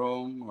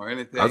bedroom or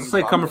anything. I was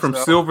saying, coming from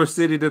Silver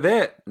City to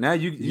that, now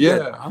you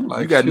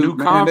got new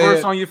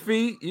Converse on your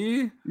feet.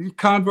 Yeah,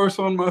 Converse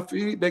on my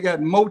feet. They got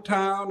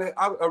Motown.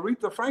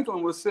 Aretha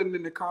Franklin was sitting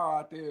in the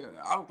car out there.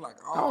 I was like,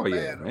 oh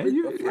man,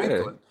 Aretha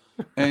Franklin.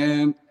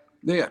 And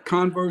they had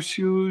Converse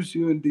shoes.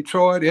 You in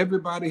Detroit,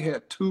 everybody had a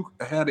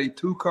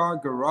 2-car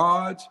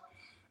garage,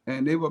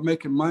 and they were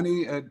making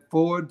money at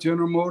Ford,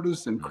 General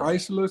Motors, and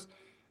Chrysler's.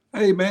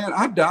 Hey, man,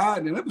 I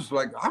died, and it was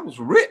like I was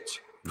rich.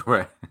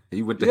 Right.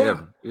 He went to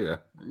heaven. Yeah.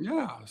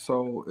 Yeah.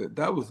 So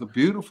that was a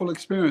beautiful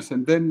experience.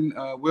 And then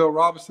Will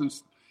Robinson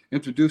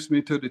introduced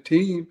me to the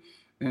team,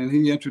 and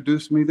he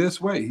introduced me this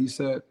way. He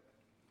said,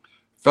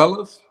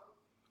 fellas,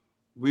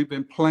 we've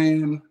been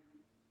playing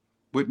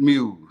with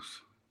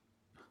mules.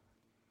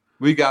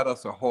 We got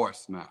us a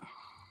horse now.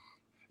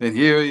 And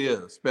here he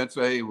is,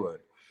 Spencer Haywood.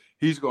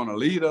 He's going to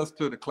lead us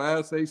to the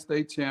Class A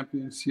state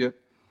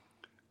championship.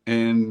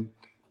 And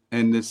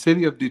the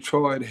city of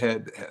Detroit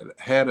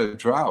had a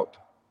drought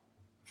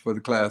for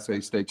the Class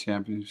A state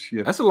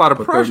championship. That's a lot of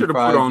pressure to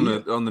put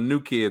on the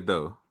new kid,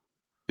 though.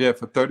 Yeah,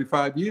 for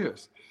 35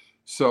 years.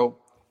 So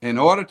in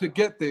order to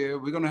get there,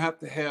 we're going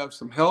to have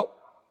some help.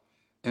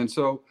 And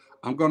so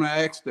I'm going to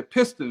ask the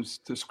Pistons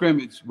to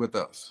scrimmage with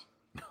us.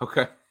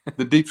 Okay.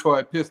 The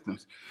Detroit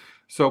Pistons.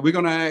 So we're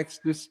going to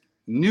ask this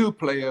new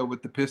player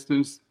with the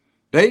Pistons,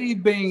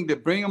 Dave Bing, to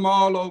bring them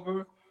all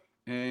over.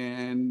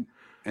 And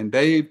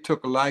Dave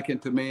took a liking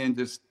to me and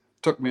just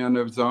took me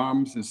under his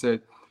arms and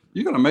said,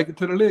 you're going to make it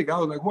to the league. I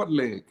was like, what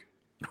league?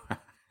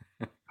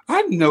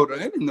 I didn't know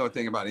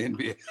anything about the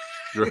NBA.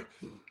 Right.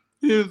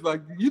 He was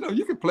like,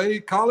 you can play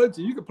college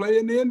and you can play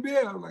in the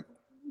NBA. I was like,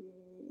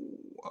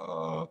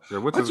 I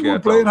just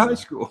want to play in high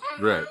school.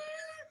 Right.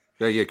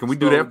 Yeah. Can we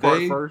do that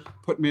part first?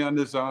 Put me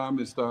under his arm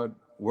and start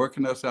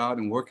working us out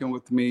and working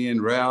with me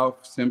and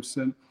Ralph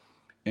Simpson.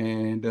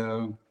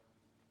 And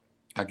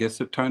I guess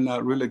it turned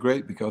out really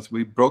great because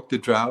we broke the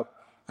drought.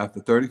 After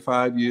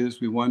 35 years,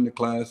 we won the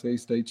Class A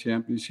state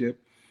championship.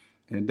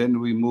 And then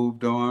we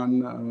moved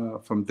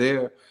on. From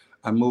there,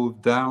 I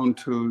moved down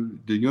to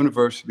the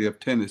University of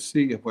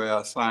Tennessee, where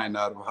I signed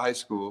out of high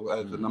school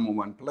as the number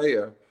one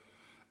player.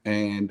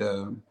 And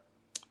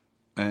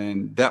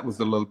that was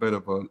a little bit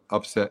of an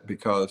upset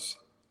because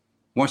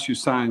once you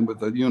sign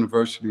with a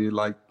university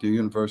like the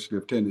University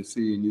of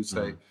Tennessee and you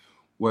say,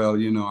 well,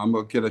 I'm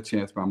going to get a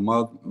chance. My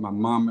mom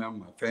and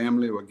my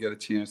family will get a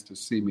chance to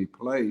see me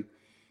play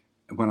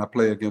when I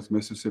play against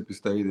Mississippi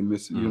State and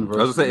Mississippi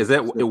University. I was going to say,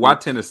 is that why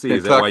Tennessee?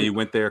 Kentucky. Is that why you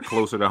went there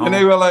closer to home? And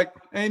they were like,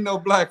 ain't no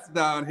blacks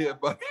down here,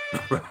 but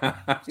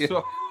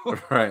so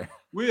right.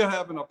 We are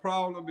having a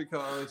problem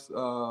because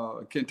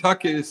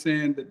Kentucky is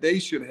saying that they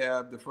should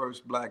have the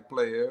first black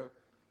player,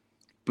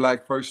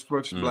 first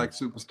black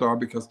superstar,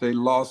 because they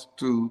lost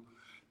to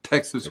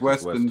Texas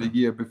Western the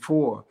year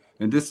before.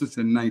 And this is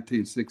in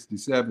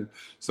 1967.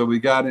 So we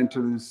got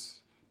into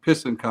this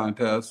pissing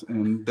contest,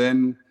 and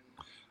then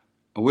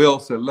Will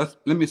said, let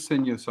me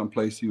send you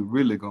someplace you're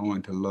really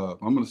going to love.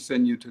 I'm going to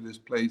send you to this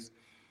place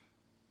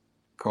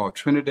called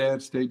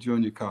Trinidad State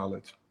Junior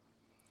College.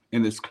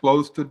 And it's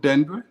close to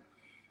Denver,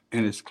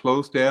 and it's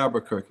close to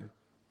Albuquerque.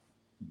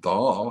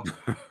 Duh.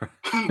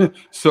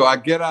 So I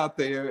get out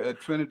there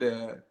at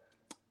Trinidad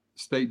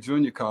State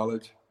Junior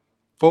College,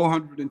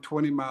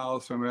 420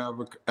 miles from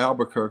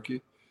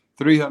Albuquerque,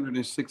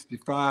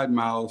 365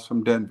 miles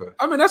from Denver.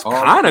 I mean, that's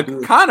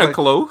kind of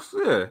close.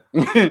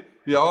 Yeah.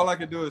 Yeah, all I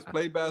can do is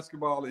play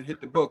basketball and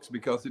hit the books,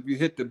 because if you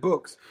hit the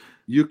books,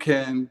 you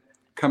can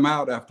come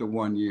out after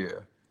 1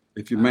 year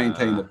if you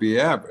maintain a B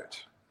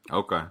average.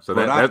 Okay, so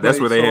that's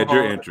where they had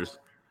your interest.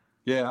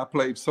 Yeah, I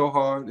played so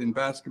hard in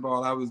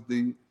basketball. I was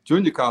the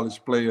junior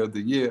college player of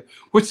the year,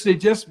 which they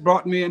just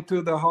brought me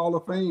into the Hall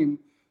of Fame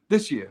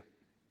this year.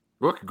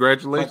 Well,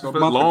 congratulations. Like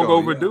long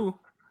overdue.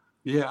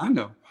 Yeah, I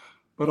know.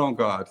 But on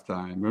God's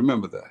time,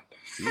 remember that.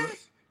 Right.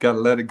 Got to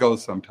let it go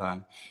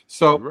sometime.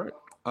 So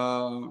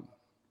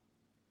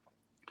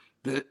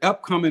the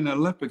upcoming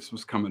Olympics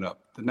was coming up,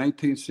 the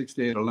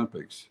 1968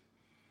 Olympics.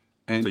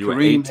 And so you were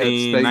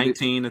 18,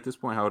 19 at this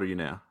point? How old are you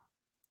now?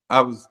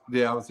 I was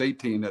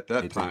 18 at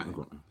that time.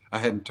 I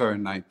hadn't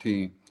turned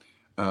 19.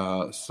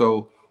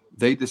 So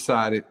they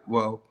decided,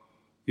 well,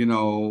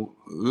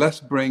 let's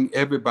bring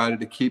everybody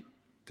to keep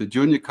the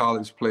junior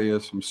college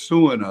players from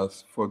suing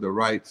us for the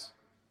rights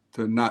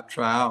to not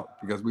try out,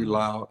 because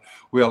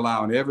we're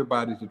allowing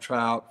everybody to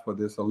try out for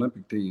this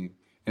Olympic team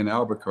in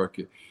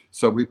Albuquerque.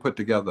 So we put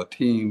together a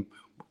team,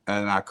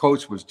 and our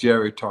coach was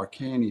Jerry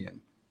Tarkanian,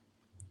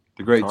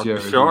 the great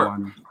Jerry.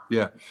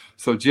 Yeah.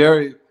 So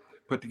Jerry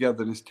put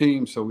together this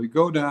team. So we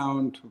go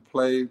down to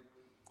play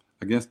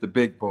against the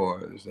big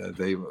boys, as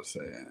they were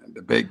saying,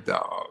 the big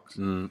dogs.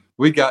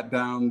 We got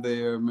down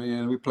there,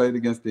 man. We played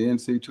against the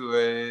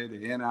NC2A,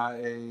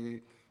 the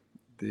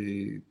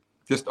NIA,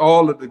 just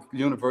all of the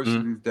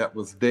universities that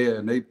was there,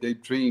 and they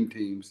dream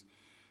teams.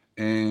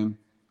 And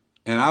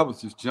I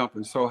was just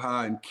jumping so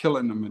high and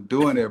killing them and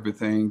doing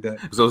everything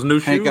that those new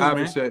Hank shoes,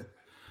 Ivey said,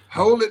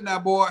 hold it now,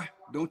 boy.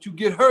 Don't you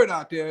get hurt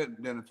out there. And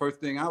then the first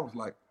thing I was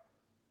like,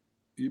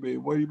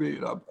 what do you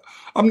mean?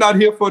 I'm not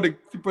here for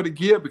the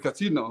gear,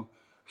 because,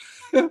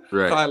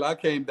 right. Tyler, I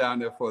came down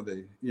there for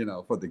the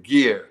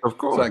gear. Of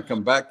course. So I can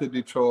come back to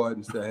Detroit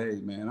and say, hey,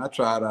 man, I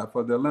tried out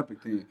for the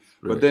Olympic team.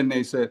 Right. But then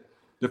they said,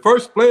 the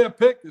first player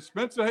picked is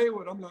Spencer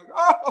Haywood. I'm like,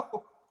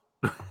 oh.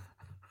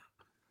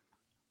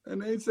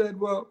 And they said,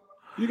 well,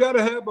 you got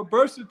to have a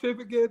birth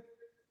certificate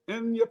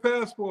and your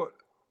passport.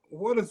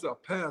 what is a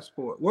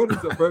passport? What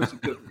is a birth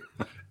certificate?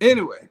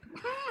 Anyway,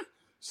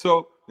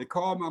 so they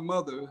called my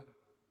mother.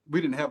 We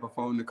didn't have a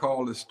phone. They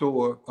called the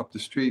store up the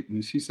street,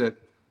 and she said,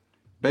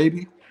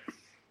 baby,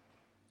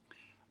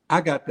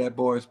 I got that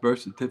boy's birth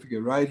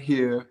certificate right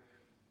here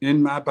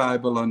in my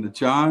Bible under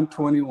John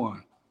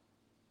 21.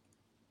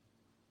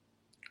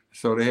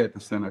 So they had to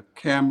send a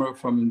camera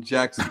from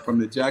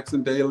the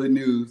Jackson Daily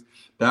News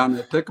down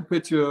there, take a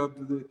picture of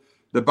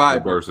the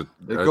Bible.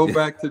 They go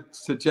back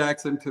to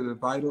Jackson to the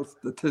vital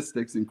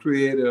statistics and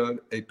create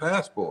a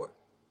passport.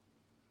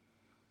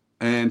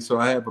 And so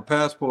I have a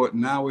passport.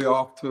 And now we're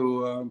off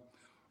to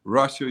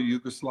Russia,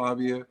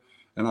 Yugoslavia.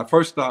 And our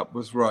first stop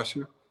was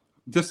Russia.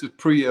 This is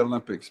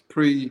pre-Olympics,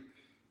 pre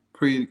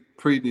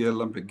the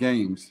Olympic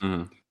Games.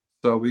 Mm-hmm.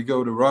 So we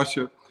go to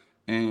Russia,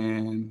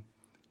 and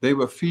they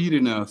were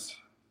feeding us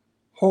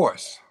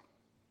horse.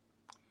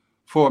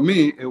 For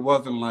me, it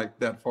wasn't like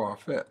that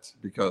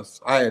far-fetched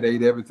because I had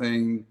ate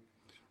everything,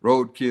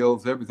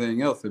 roadkills,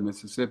 everything else in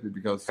Mississippi.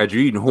 Because had you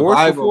eaten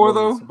horse before,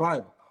 though?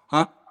 Survival.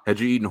 Huh? Had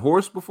you eaten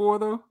horse before,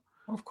 though?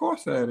 Of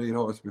course, I had ate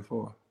horse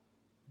before.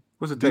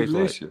 What's it taste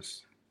like?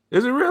 Delicious.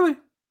 Is it really?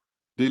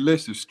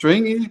 Delicious,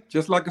 stringy,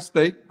 just like a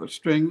steak, but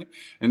stringy,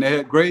 and they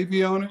had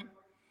gravy on it.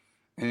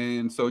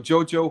 And so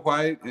JoJo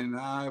White and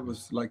I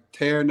was like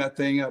tearing that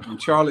thing up, and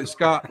Charlie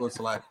Scott was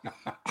like,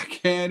 I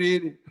can't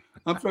eat it.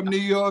 I'm from New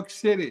York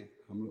City.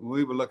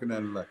 We were looking at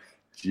him like,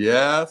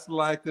 just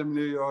like them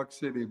New York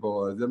City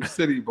boys, them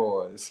city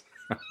boys.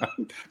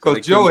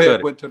 Because Joe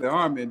had went to the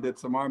Army and did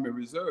some Army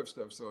Reserve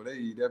stuff, so they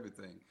eat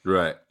everything.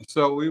 Right.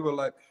 So we were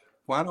like,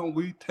 why don't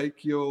we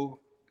take your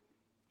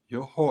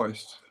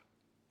horse,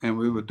 and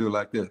we would do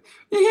like this.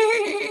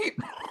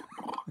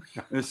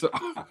 And so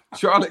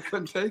Charlie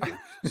couldn't take it.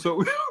 So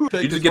we would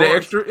take you just get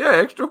an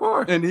extra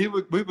horse. And we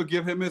would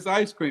give him his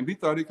ice cream. He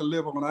thought he could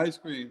live on ice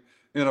cream.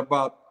 And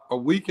about a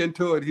week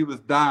into it, he was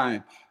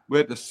dying. We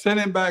had to send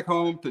him back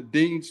home to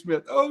Dean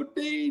Smith. Oh,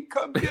 Dean,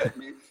 come get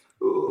me.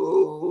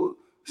 Ooh.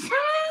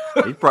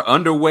 He's probably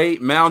underweight,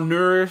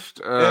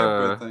 malnourished.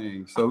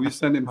 Everything. So we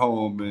sent him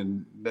home,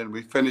 and then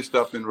we finished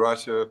up in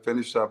Russia,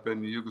 finished up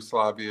in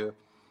Yugoslavia.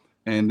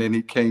 And then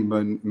he came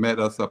and met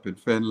us up in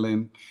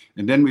Finland.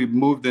 And then we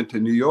moved into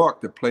New York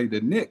to play the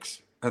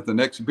Knicks at an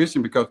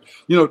exhibition because,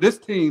 this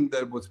team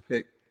that was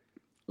picked,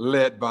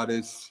 led by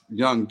this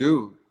young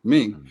dude,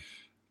 me,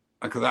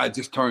 because I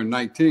just turned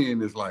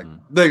 19, is like,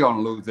 they're going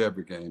to lose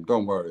every game.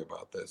 Don't worry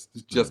about this.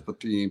 It's just the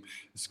team.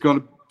 This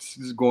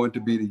is going to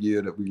be the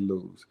year that we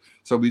lose.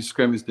 So we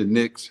scrimmaged the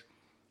Knicks,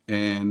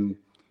 and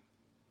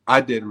I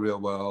did real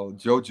well.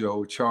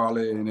 JoJo,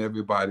 Charlie, and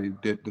everybody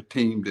the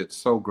team did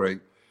so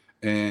great.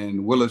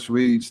 And Willis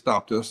Reed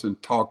stopped us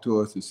and talked to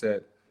us and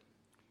said,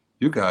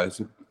 you guys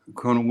are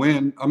going to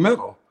win a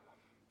medal.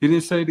 He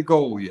didn't say the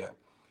goal yet.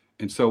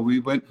 And so we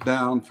went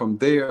down from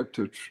there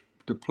to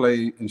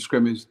play and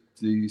scrimmage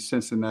the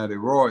Cincinnati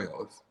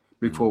Royals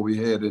before we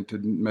head into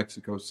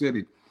Mexico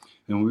City.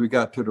 And when we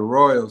got to the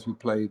Royals, we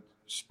played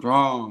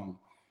strong,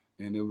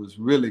 and it was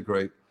really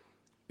great.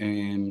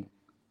 And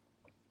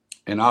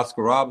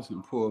Oscar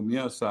Robertson pulled me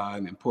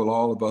aside and pulled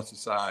all of us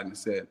aside and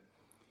said,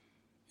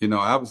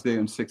 I was there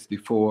in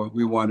 64.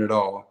 We won it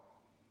all.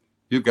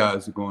 You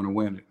guys are going to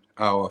win it.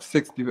 Or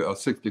 60 or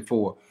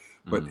 64,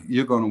 but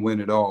you're going to win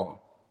it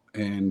all.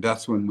 And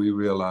that's when we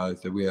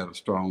realized that we had a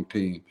strong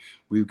team.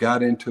 We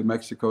got into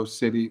Mexico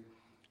City,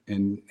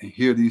 and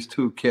here these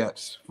two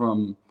cats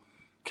from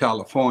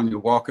California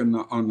walking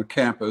on the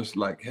campus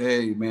like,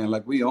 hey, man,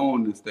 like we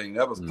own this thing.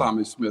 That was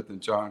Tommy Smith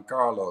and John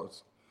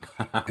Carlos.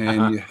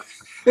 And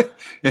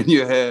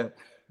you had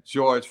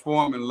George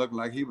Foreman looked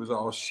like he was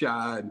all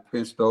shy and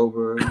pinched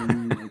over.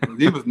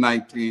 He was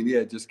 19. He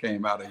had just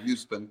came out of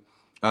Houston,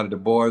 out of the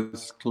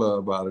boys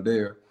club out of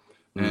there.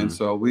 And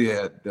so we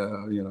had,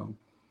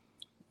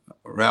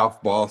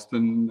 Ralph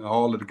Boston,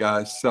 all of the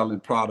guys selling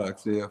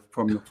products there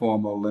from the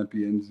former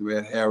Olympians. We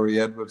had Harry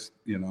Edwards,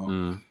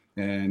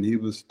 and he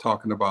was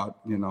talking about,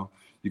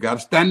 you got to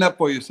stand up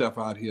for yourself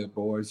out here,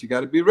 boys. You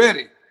got to be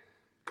ready.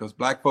 Because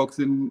black folks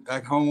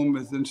at home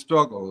is in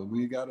struggle.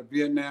 We got a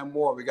Vietnam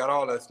War. We got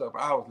all that stuff.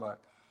 I was like,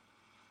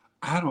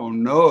 I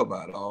don't know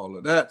about all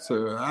of that,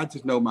 sir. I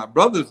just know my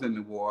brother's in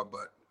the war,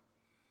 but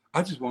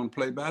I just want to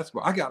play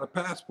basketball. I got a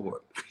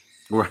passport.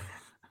 Right.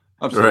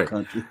 I'm so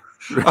country.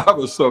 I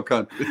was so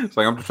country. It's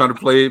like I'm just trying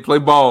to play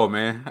ball,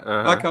 man.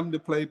 I come to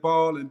play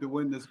ball and to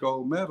win this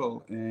gold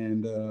medal.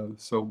 And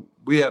so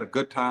we had a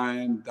good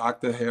time.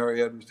 Dr.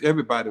 Harriet,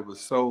 everybody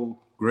was so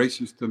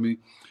gracious to me.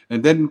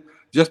 And then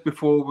just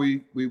before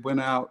we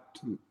went out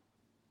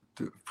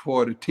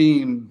for the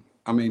team,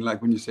 I mean,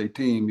 like when you say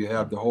team, you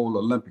have the whole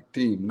Olympic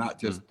team, not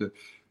just the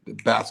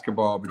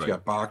basketball, but you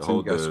got boxing,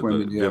 you got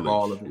swimming, you have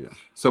all of it. Yeah.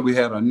 So we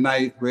had a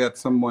night, we had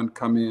someone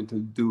come in to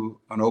do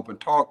an open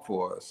talk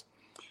for us.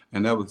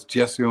 And that was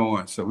Jesse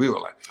Owens. So we were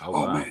like,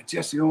 wow. Man,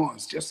 Jesse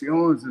Owens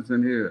is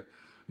in here,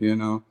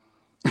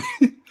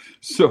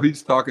 So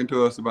he's talking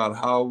to us about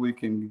how we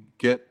can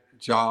get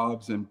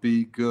jobs and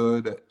be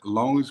good as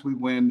long as we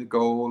win the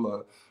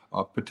goal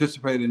or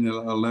participate in the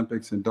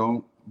Olympics and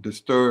don't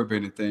disturb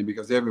anything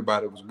because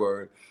everybody was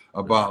worried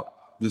about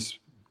this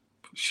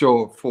show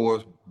of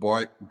force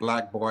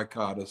black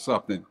boycott or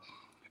something.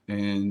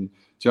 And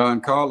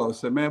John Carlos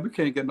said, man, we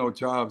can't get no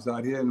jobs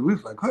out here. And we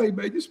was like, hey,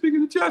 man, you're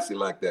speaking to Jesse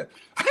like that.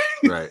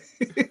 Right.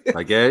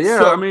 Like, yeah.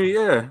 So, I mean,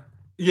 yeah.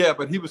 Yeah,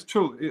 but he was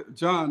true.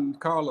 John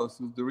Carlos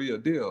was the real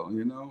deal,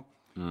 you know.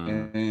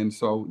 And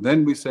so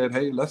then we said,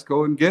 hey, let's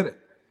go and get it.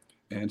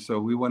 And so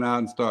we went out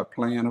and started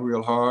playing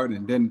real hard.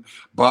 And then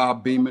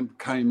Bob Beamon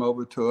came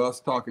over to us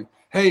talking,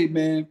 hey,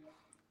 man,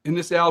 in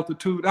this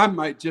altitude, I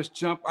might just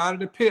jump out of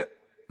the pit.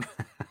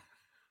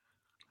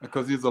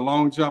 Because he's a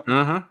long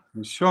jumper.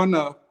 And sure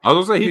enough, I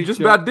was going to say, he just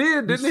about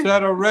did, didn't he? He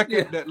set a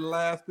record that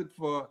lasted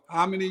for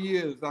how many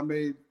years? I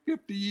mean,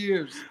 50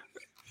 years.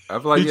 I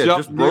feel like,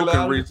 just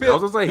broken reach. I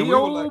was going to say, he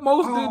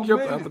almost did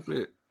jump out the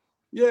pit.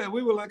 Yeah,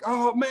 we were like,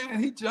 oh,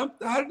 man, he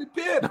jumped out of the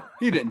pit.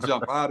 He didn't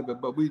jump out of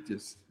it, but we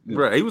just...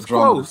 right, he was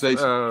close.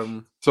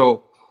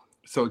 So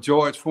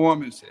George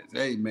Foreman says,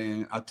 hey,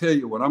 man, I tell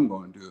you what I'm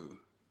going to do.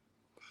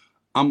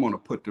 I'm going to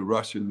put the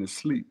Russian to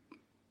sleep.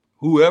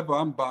 Whoever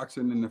I'm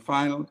boxing in the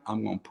final,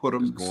 I'm going to put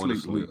him to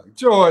sleep. Like,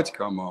 George,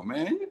 come on,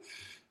 man.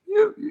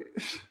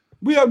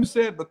 We haven't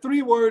said but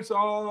 3 words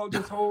all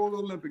this whole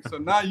Olympics. So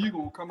now you're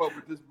going to come up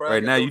with this braggadocious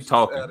right, now you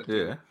talking,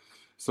 attitude. Yeah.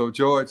 So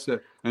George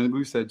said, and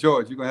we said,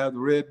 George, you're going to have the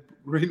red,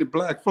 green, and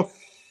black flag.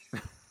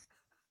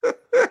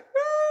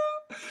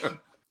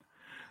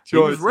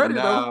 George said,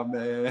 nah,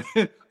 man,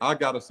 I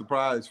got a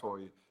surprise for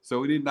you. So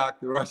when he knocked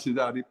the Russians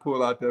out, he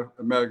pulled out the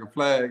American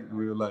flag, and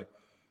we were like,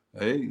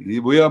 hey,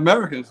 we are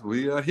Americans.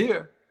 We are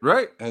here,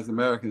 right, as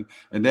Americans.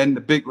 And then the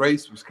big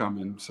race was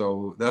coming,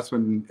 so that's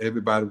when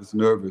everybody was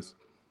nervous.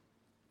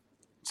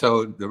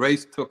 So the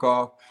race took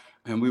off,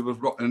 and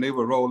they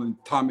were rolling.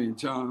 Tommy and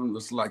John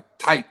was like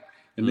tight,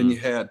 and then you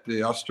had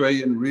the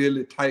Australian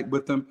really tight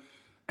with them.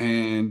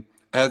 And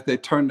as they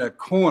turned that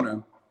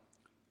corner,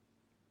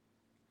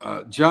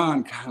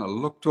 John kind of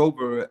looked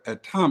over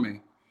at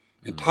Tommy,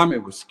 and Tommy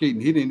was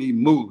skating. He didn't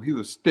even move. He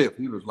was stiff.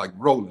 He was like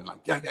rolling, like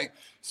yeah.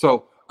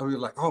 So we were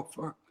like, oh,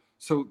 fuck.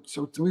 So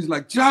he's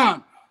like,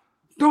 John,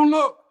 don't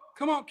look.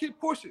 Come on, keep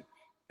pushing.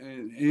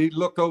 And he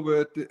looked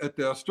over at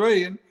the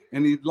Australian,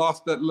 and he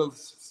lost that little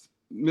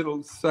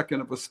middle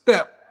second of a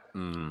step.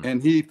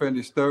 And he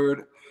finished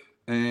third,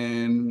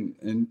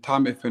 and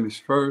Tommy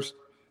finished first.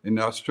 And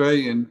the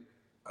Australian,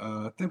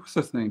 I think what's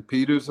his name,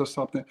 Peters or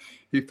something,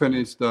 he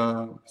finished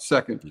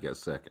second. He got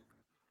second.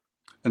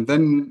 And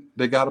then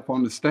they got up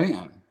on the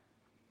stand.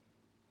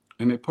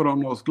 And they put on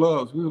those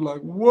gloves. We were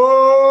like,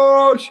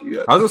 whoa,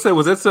 shit. I was gonna say,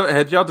 was that so?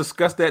 Had y'all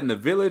discussed that in the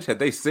village? Had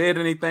they said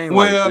anything?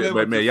 Well, like,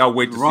 but man, y'all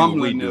wait to see what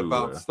we do.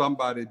 About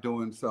somebody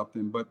doing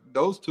something. But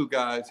those 2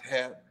 guys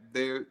had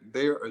their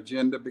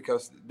agenda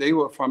because they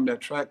were from that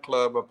track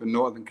club up in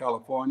Northern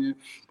California.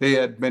 They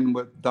had been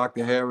with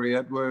Dr. Harry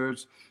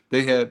Edwards.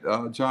 They had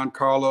John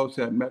Carlos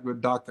had met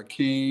with Dr.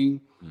 King.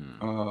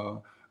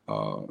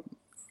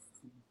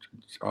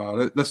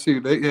 Let's see,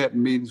 they had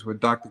meetings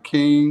with Dr.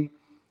 King.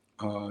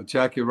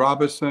 Jackie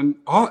Robinson,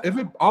 all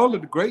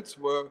of the greats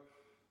were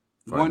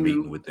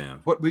wondering with them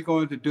what we're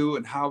going to do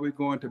and how we're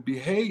going to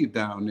behave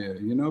down there,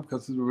 you know,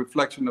 because it's a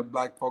reflection of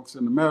black folks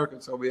in America.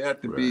 So we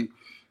had to be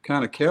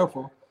kind of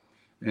careful.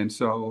 And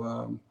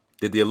so,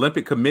 did the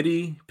Olympic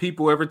Committee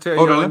people ever tell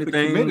you the Olympic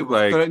anything? Committee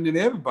was threatening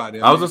everybody.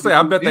 I was gonna say,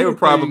 I bet they were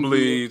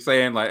probably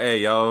saying like,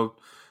 "Hey, y'all,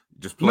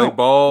 just play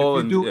ball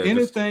if you do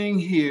anything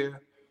here,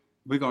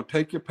 we're gonna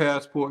take your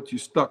passport. You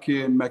stuck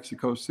here in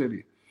Mexico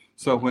City."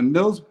 So when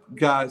those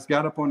guys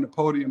got up on the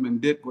podium and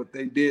did what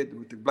they did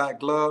with the black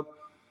glove,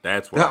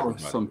 that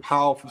was some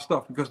powerful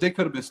stuff because they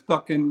could have been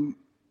stuck in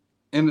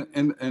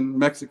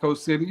Mexico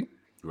City,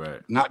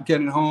 right? Not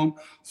getting home.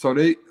 So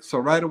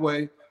right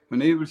away when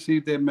they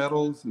received their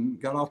medals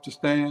and got off the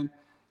stand,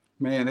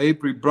 man,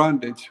 Avery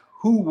Brundage,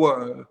 who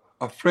was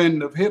a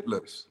friend of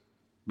Hitler's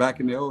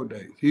back in the old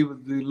days, he was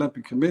the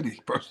Olympic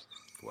Committee person.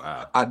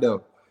 Wow, I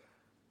know.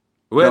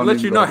 Well, it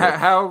lets you know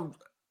how.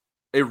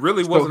 It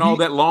really wasn't all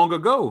that long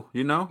ago,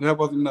 you know? That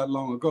wasn't that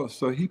long ago.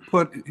 So he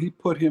put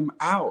him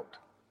out.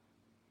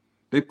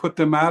 They put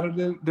them out of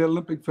the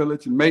Olympic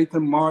Village and made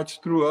them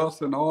march through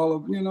us and all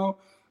of, you know,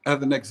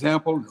 as an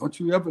example. Don't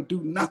you ever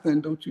do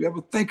nothing. Don't you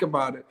ever think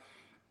about it.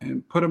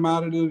 And put them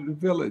out of the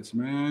village,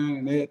 man.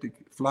 And they had to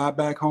fly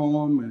back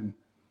home. And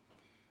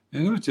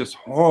it was just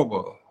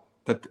horrible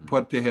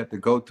what they had to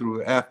go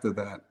through after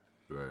that.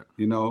 Right.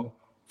 You know,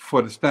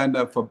 for the stand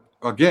up for,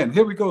 again,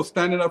 here we go,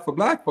 standing up for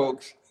black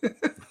folks.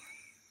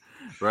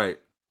 Right.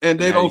 And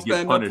they don't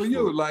stand up for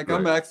you. Like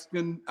right.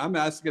 I'm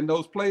asking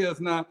those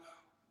players now,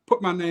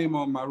 put my name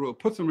on my rule.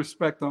 Put some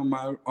respect on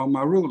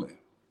my ruling.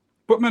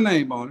 Put my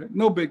name on it.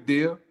 No big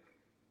deal.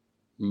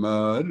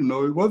 I didn't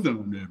know it wasn't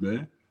on there,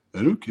 man.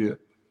 I don't care.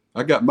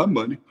 I got my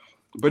money.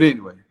 But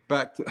anyway,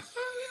 back to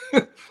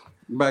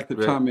right.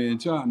 Tommy and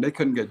John. They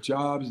couldn't get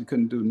jobs. They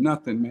couldn't do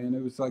nothing, man.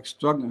 It was like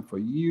struggling for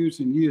years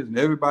and years. And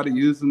everybody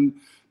using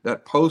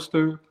that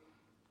poster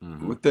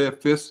with their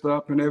fists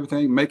up and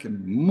everything,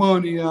 making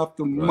money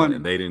after money.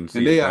 And they didn't see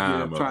and they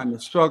out here trying to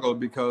struggle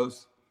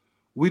because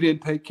we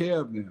didn't take care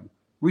of them.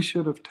 We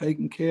should have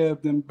taken care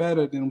of them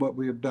better than what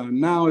we have done.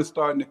 Now it's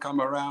starting to come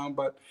around,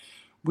 but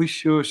we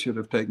sure should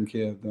have taken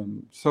care of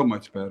them so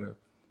much better.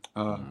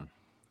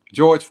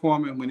 George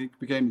Foreman, when he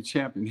became the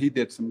champion, he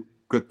did some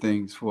good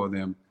things for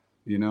them,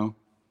 you know,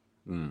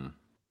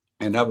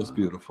 and that was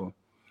beautiful.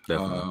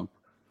 And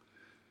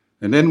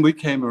then we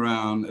came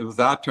around. It was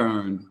our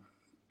turn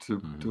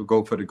to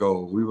go for the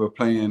gold. We were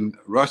playing.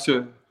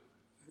 Russia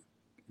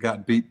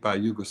got beat by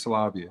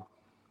Yugoslavia.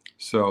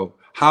 So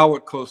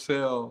Howard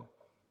Cosell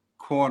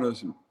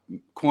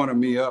cornered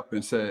me up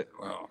and said,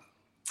 well,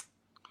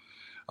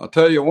 I'll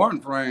tell you one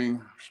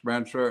thing,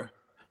 Spencer,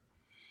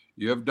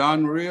 you have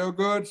done real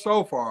good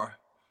so far,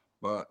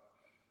 but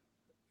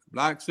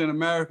blacks in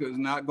America is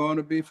not going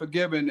to be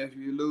forgiven if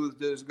you lose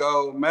this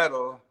gold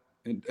medal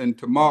in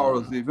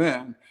tomorrow's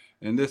event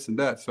and this and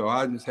that. So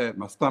I just had,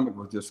 my stomach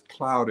was just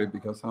clouded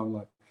because I'm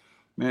like,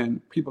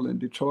 man, people in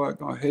Detroit are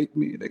going to hate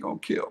me. They're going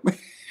to kill me.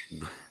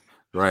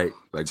 Right.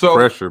 Like so,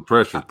 pressure.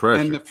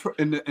 In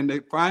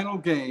the final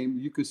game,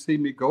 you could see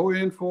me go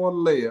in for a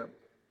layup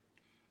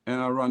and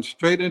I run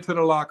straight into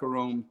the locker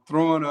room,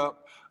 throwing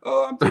up.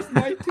 Oh, I'm just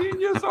 19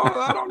 years old.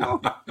 I don't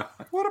know.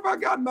 What have I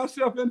gotten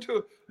myself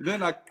into?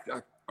 Then I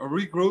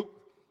regrouped.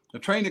 The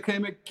trainer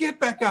came in, get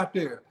back out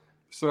there.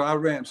 So I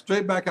ran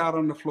straight back out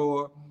on the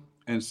floor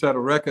and set a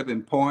record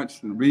in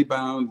points and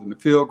rebounds and the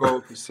field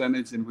goal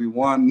percentage, and we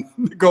won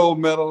the gold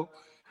medal.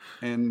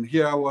 And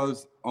here I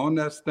was on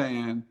that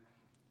stand,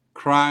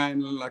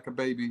 crying like a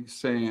baby,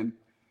 saying,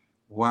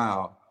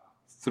 wow,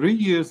 3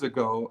 years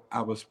ago,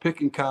 I was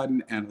picking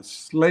cotton and a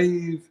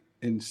slave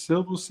in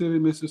Silver City,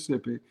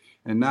 Mississippi,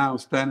 and now I'm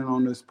standing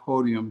on this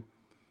podium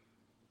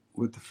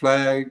with the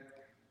flag,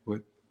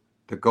 with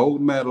the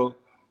gold medal.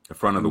 In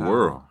front of the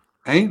world.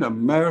 Ain't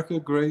America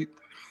great?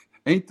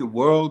 Ain't the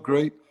world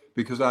great?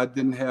 Because I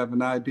didn't have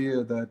an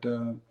idea that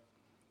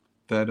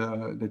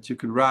you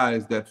could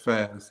rise that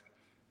fast.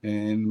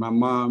 And my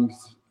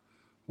mom's,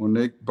 when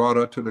they brought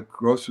her to the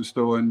grocery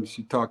store and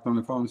she talked on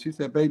the phone, she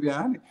said, baby,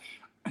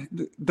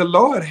 the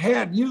Lord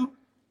had you.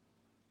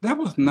 That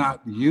was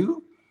not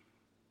you.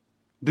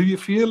 Do you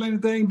feel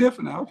anything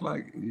different? I was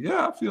like,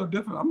 yeah, I feel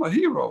different. I'm a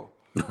hero.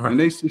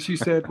 And she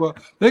said, well,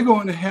 they're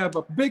going to have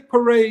a big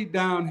parade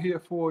down here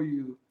for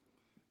you.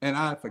 And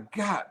I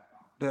forgot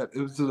that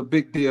it was a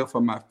big deal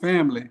for my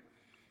family.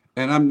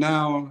 And I'm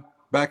now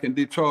back in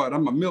Detroit.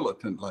 I'm a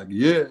militant, like,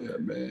 yeah,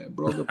 man,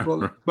 brother,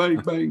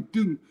 bang, bang,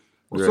 dude.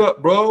 What's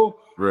up, bro?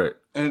 Right.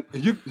 And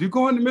you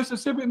going to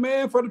Mississippi,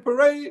 man, for the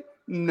parade?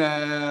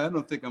 Nah, I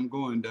don't think I'm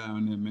going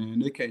down there,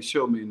 man. They can't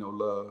show me no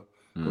love.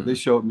 But they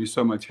showed me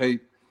so much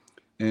hate.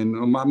 And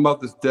on my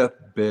mother's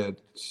deathbed,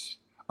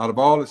 out of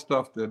all the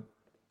stuff that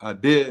I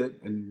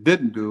did and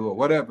didn't do or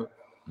whatever,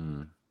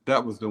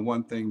 that was the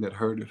one thing that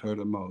hurted her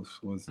the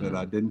most, was that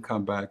I didn't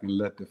come back and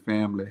let the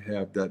family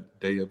have that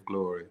day of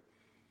glory.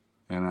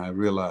 And I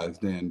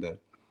realized then that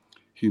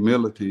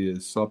humility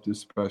is something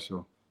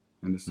special,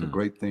 and it's a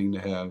great thing to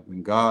have.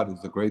 And God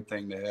is a great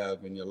thing to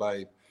have in your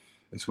life.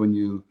 It's when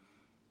you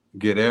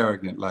get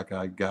arrogant, like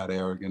I got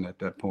arrogant at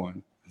that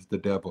point. It's the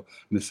devil.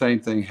 And the same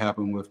thing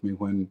happened with me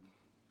when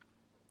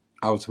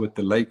I was with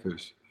the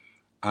Lakers.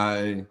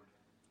 I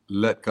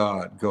let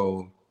God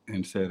go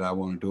and said, I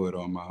want to do it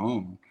on my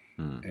own.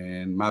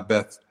 And my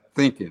best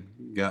thinking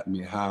got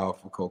me high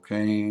off of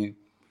cocaine,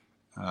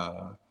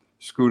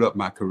 screwed up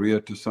my career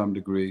to some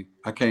degree.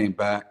 I came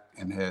back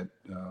and had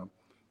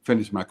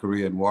finished my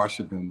career in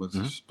Washington, was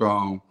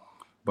strong,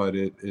 but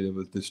it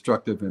was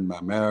destructive in my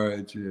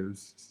marriage. It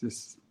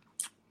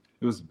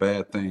was a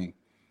bad thing.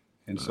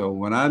 And so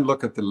when I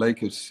look at the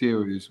Lakers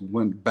series,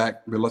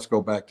 let's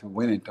go back to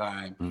Winning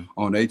Time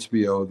on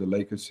HBO, the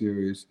Lakers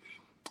series.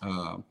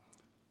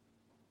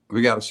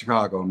 We got a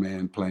Chicago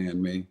man playing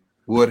me,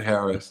 Wood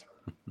Harris.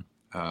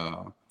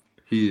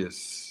 He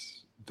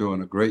is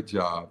doing a great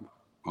job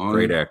on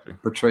great actor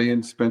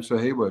portraying Spencer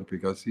Haywood,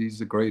 because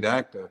he's a great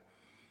actor.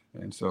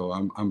 And so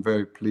I'm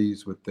very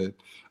pleased with it.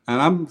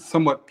 And I'm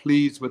somewhat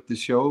pleased with the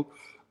show.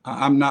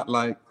 I'm not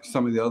like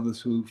some of the others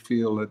who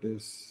feel that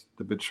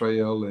the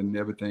betrayal and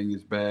everything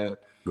is bad.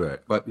 Right.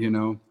 But,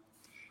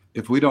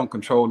 if we don't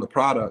control the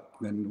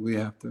product, then we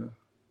have to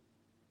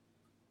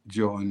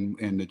join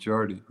in the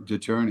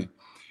journey.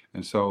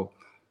 And so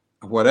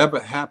whatever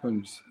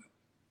happens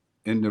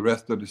in the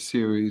rest of the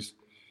series,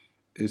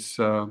 is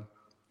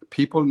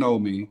people know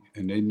me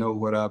and they know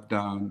what I've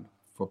done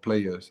for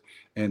players.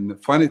 And the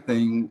funny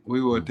thing,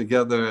 we were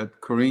together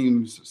at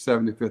Kareem's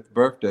 75th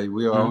birthday.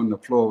 We were on the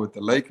floor with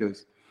the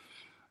Lakers.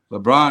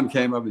 LeBron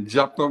came up and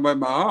jumped on my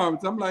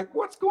arms. I'm like,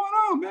 what's going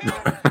on,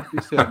 man?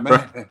 He said,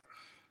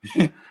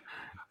 man,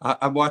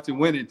 I'm watching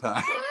Winning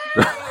Time.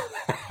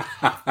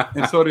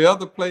 And so the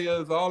other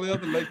players, all the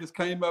other Lakers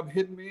came up,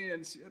 hitting me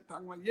and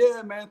talking about,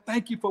 yeah, man,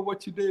 thank you for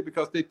what you did,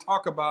 because they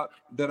talk about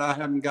that I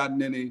haven't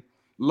gotten any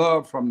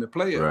love from the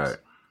players. Right.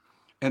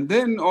 And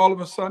then all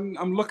of a sudden,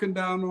 I'm looking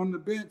down on the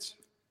bench.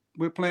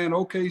 We're playing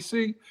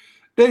OKC.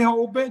 Their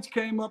whole bench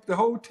came up. The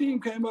whole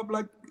team came up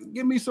like,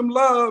 give me some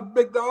love,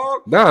 big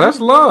dog. No, that's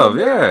love,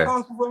 yeah.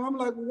 I'm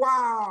like,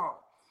 wow.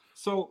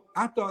 So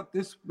I thought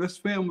this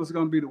film was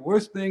going to be the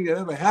worst thing that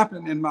ever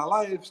happened in my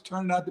life. It's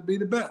turned out to be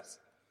the best.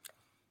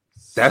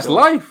 That's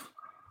life.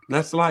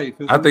 That's life.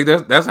 I think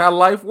that's how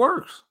life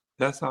works.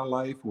 That's how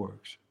life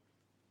works.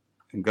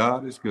 And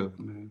God is good,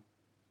 man.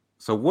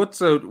 So we'll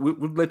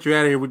let you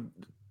out of here.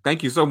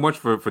 Thank you so much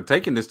for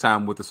taking this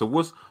time with us.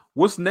 So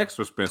what's next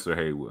for Spencer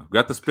Haywood? We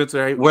got the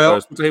Spencer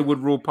Haywood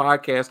Rule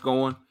podcast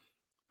going.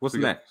 What's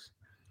next?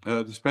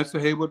 The Spencer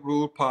Haywood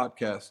Rule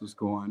podcast is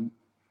going.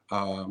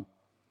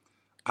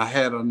 I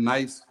had a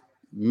nice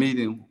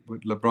meeting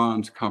with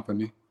LeBron's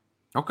company.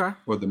 Okay.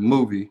 For the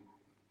movie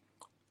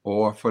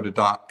or for the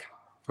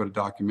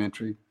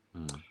documentary.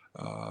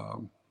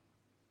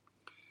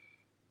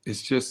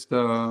 It's just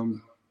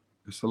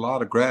it's a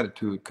lot of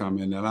gratitude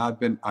coming. And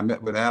I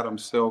met with Adam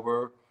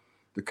Silver,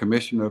 the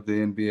commissioner of the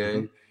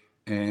NBA,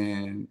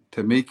 and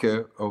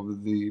Tamika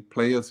of the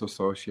Players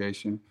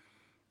Association.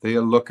 They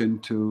are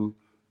looking to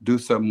do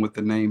something with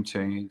the name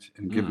change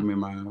and giving me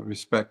my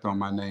respect on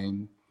my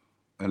name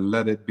and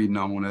let it be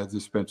known as the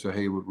Spencer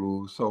Haywood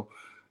Rule. So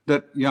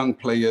that young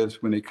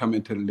players, when they come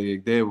into the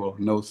league, they will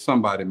know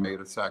somebody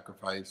made a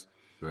sacrifice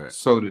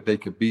so that they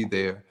could be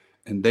there,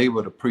 and they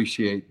would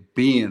appreciate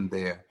being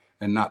there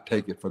and not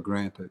take it for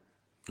granted.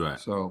 Right.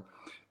 So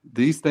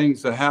these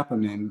things are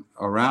happening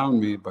around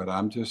me, but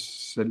I'm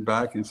just sitting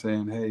back and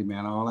saying, hey,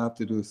 man, all I have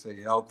to do is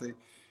stay healthy,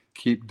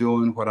 keep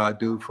doing what I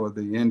do for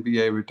the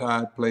NBA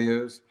retired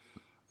players.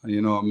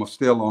 You know, I'm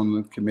still on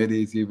the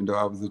committees, even though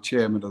I was the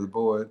chairman of the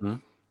board,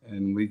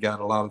 and we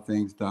got a lot of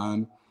things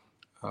done.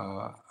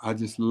 I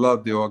just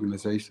love the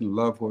organization,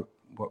 love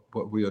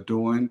what we are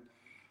doing,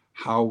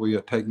 how we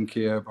are taking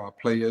care of our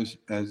players.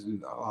 As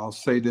I'll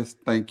say this,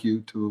 thank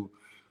you to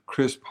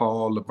Chris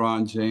Paul,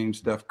 LeBron James,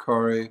 Steph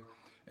Curry,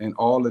 and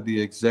all of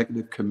the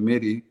executive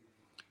committee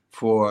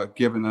for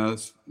giving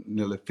us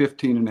nearly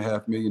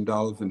 $15.5 million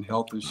in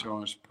health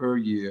insurance per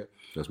year,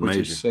 which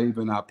is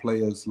saving our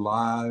players'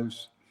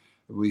 lives.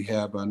 We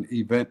have an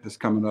event that's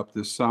coming up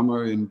this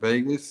summer in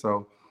Vegas,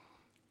 so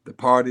the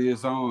party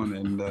is on,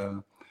 and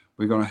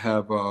we're going to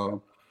have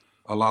a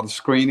lot of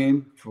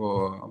screening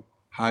for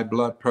high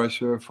blood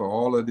pressure, for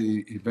all of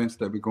the events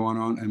that we're going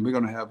on, and we're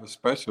going to have a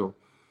special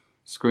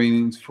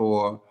screenings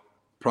for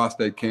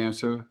prostate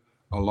cancer,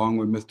 along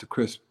with Mr.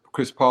 Chris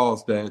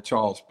Paul's dad,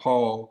 Charles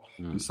Paul,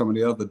 and some of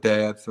the other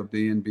dads of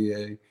the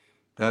NBA.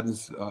 That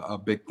is a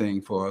big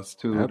thing for us,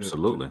 too.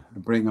 Absolutely. To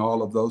bring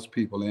all of those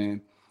people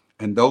in.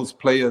 And those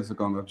players are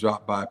going to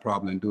drop by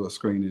probably and do a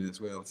screening as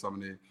well. Some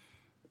of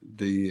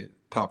the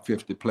top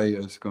 50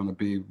 players are going to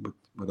be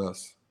with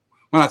us.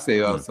 When I say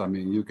us, I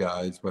mean you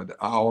guys, but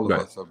all of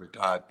us are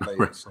retired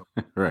players. So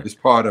it's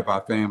part of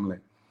our family.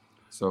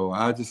 So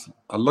I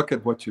look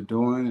at what you're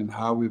doing and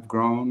how we've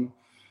grown.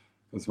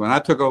 Because when I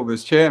took over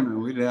as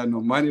chairman, we didn't have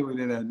no money. We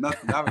didn't have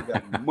nothing. Now we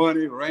got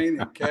money,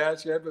 raining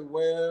cash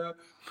everywhere.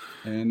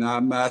 And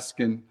I'm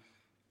asking,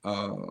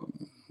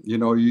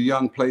 you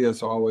young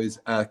players always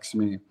ask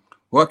me,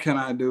 what can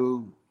I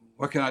do?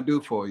 What can I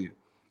do for you?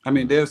 I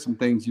mean, there's some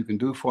things you can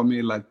do for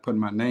me, like putting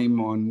my name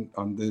on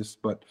this,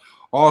 but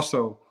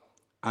also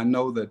I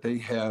know that they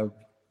have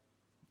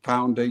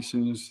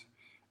foundations,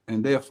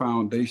 and their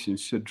foundations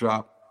should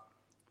drop,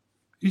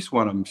 each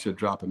one of them should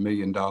drop $1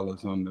 million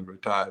on the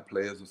Retired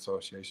Players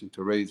Association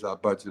to raise our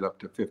budget up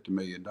to $50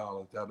 million.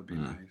 That'll be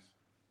nice.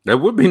 That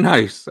would be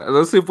nice.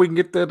 Let's see if we can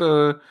get that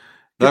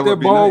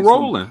ball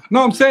rolling.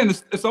 No, I'm saying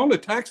it's only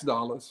tax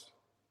dollars.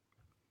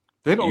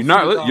 They don't.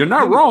 You're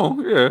not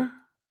wrong. Yeah.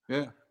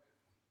 Yeah.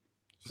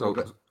 So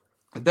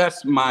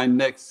that's my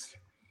next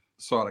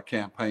sort of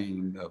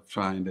campaign of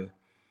trying to,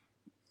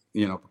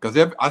 because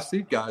I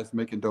see guys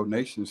making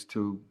donations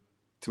to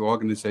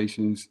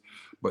organizations,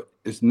 but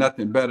it's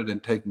nothing better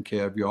than taking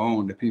care of your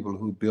own, the people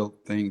who built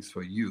things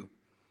for you.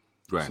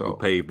 Right. So who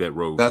paved that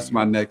road. That's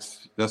my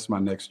next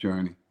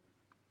journey.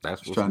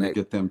 That's what's trying to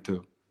get them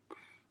to,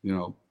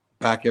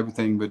 back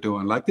everything we're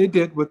doing, like they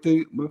did with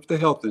the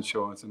health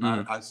insurance. And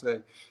I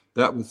say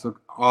that was an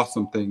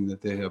awesome thing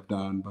that they have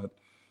done. But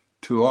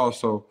to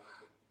also,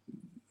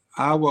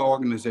 our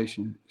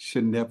organization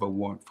should never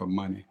want for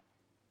money.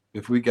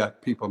 If we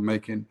got people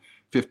making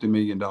 $50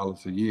 million a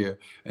year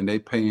and they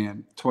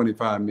paying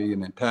 $25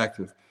 million in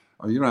taxes,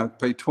 or you don't have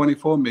to pay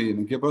 $24 million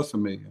and give us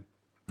 $1 million.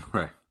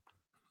 Right.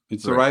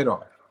 It's a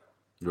write-off.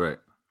 Right.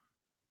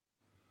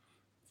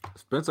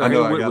 Spencer, I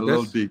know I got a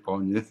little deep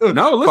on you.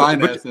 No,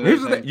 listen, but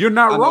here's the thing. You're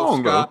not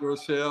wrong, Scott, though.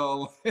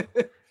 Rochelle,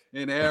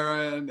 and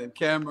Aaron, and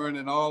Cameron,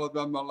 and all of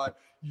them are like,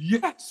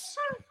 yes.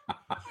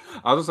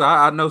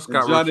 I know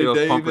Scott Rochelle's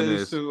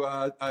Davis,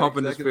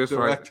 pumping his fist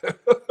right.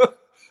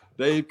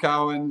 Dave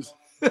Cowens.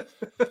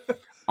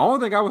 Only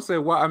thing I would say,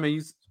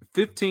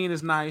 15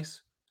 is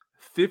nice.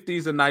 50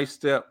 is a nice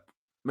step.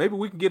 Maybe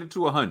we can get it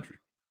to 100.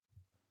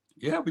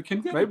 Yeah, we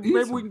can get maybe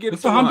we can get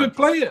it to 100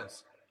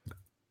 players.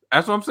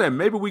 That's what I'm saying.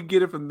 Maybe we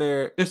get it from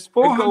there. It's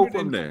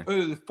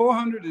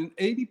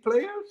 480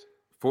 players?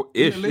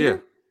 Yeah.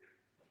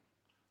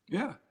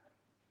 Yeah.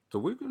 So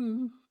we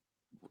can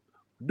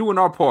doing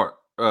our part.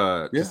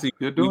 To see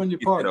you're doing your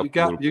part.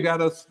 You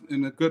got us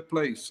in a good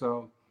place.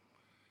 So,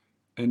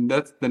 And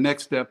that's the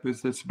next step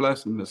is this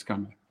blessing that's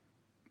coming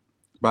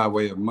by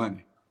way of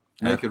money.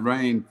 Make it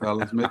rain,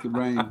 fellas. Make it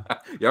rain.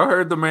 Y'all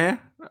heard the man.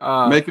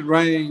 Make it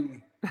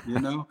rain. You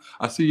know,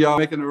 I see y'all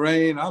making it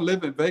rain. I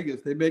live in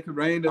Vegas. They make it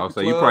rain. I'll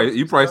say you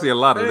probably see a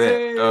lot of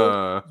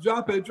that.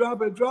 Drop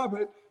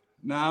it.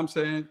 Now I'm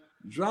saying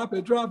drop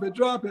it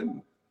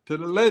to the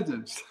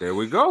legends. There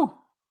we go.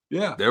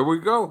 Yeah. There we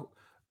go.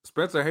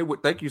 Spencer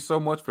Haywood, thank you so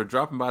much for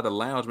dropping by the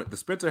lounge. The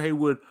Spencer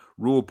Haywood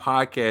Rule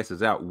podcast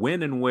is out.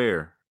 When and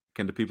where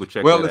can the people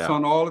check it out? Well, it's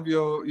on all of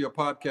your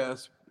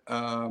podcasts.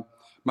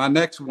 My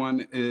next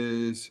one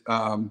is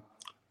I'm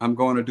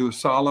going to do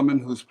Solomon,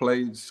 who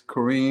plays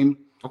Kareem.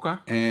 Okay.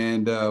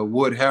 And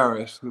Wood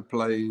Harris, who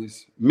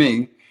plays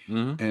me.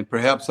 Mm-hmm. And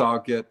perhaps I'll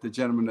get the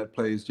gentleman that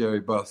plays Jerry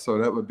Buss. So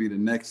that would be the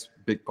next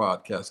big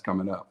podcast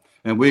coming up.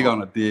 And we're going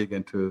to dig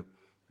into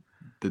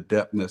the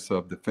depthness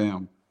of the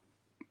film.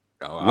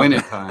 Winning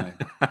Time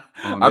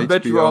on I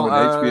bet you all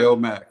HBO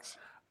Max.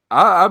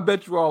 I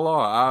bet you all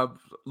are. I'm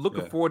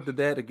looking forward to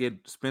that. Again,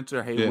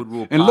 Spencer Haywood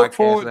Rule and podcast look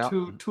forward out.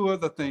 to two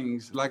other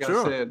things. Like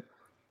I said,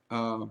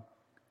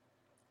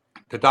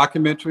 the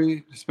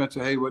documentary,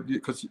 Spencer Haywood,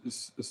 because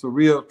it's a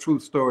real true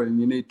story, and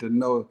you need to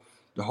know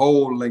the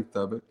whole length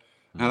of it.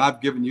 Mm-hmm. And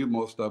I've given you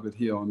most of it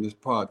here on this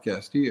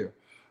podcast here.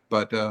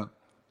 But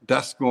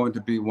that's going to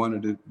be one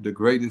of the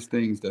greatest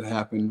things that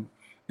happen.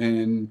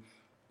 And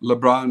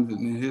LeBron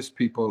and his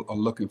people are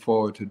looking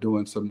forward to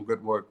doing some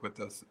good work with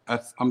us.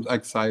 I'm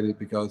excited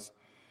because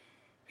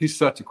he's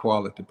such a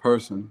quality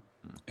person.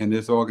 And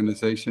this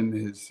organization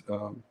is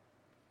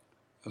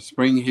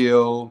Spring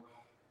Hill,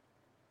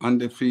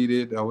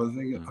 Undefeated. I was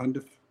thinking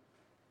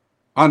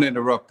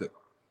Uninterrupted.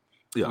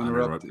 Yeah,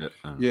 Uninterrupted.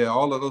 Yeah,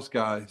 all of those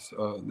guys,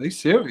 they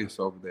serious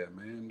over there,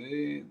 man.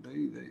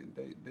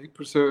 They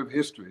preserve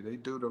history. They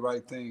do the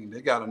right thing.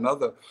 They got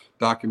another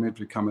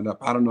documentary coming up.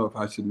 I don't know if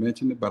I should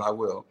mention it, but I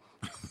will.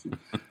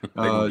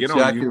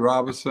 Jackie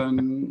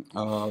Robinson,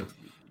 the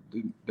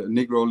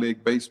Negro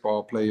League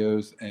baseball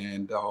players,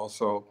 and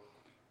also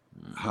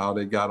how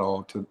they got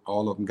all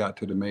of them got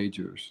to the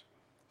majors.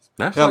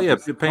 That's hell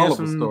of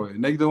a story.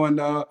 And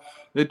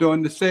they're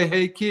doing the Say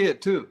Hey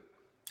Kid too.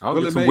 Oh,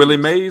 Willie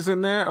Mays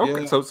in there.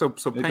 Okay, yeah. so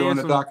they're doing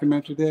a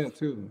documentary there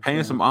too.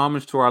 Paying some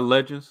homage to our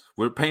legends.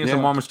 We're paying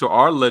some homage to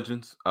our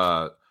legends.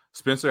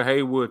 Spencer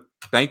Haywood,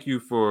 thank you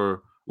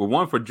for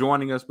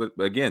joining us, but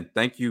again,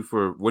 thank you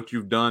for what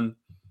you've done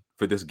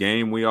for this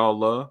game we all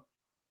love.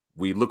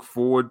 We look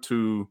forward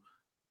to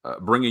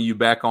bringing you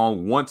back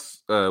on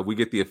once we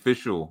get the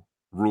official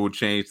rule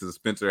change to the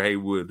Spencer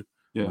Haywood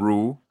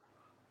rule.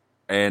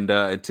 And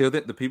until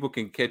then, the people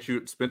can catch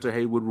you at Spencer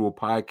Haywood Rule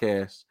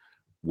Podcast.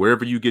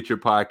 Wherever you get your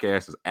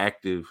podcast is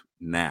active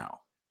now.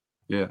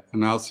 Yeah,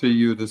 and I'll see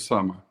you this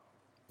summer.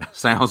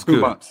 Sounds 2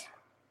 good. months.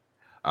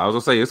 I was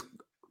gonna say it's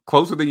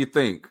closer than you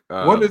think.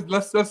 What is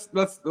let's was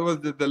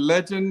the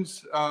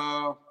Legends?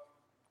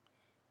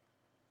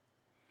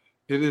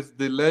 It is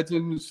the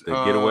Legends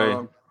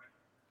Getaway.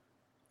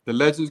 The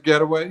Legends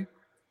Getaway.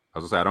 I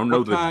was gonna say I don't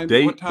know the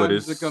date, but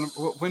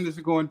when is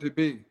it going to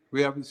be?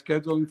 We have it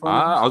scheduled in front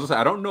of us? I was gonna say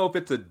I don't know if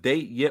it's a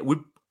date yet.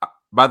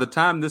 By the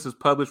time this is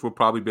published, we'll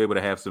probably be able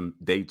to have some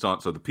dates on,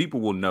 so the people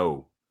will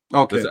know.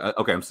 Okay.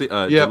 Okay. I'm seeing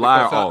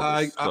July or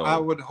August. I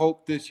would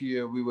hope this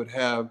year we would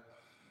have.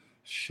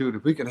 Shoot,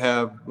 if we could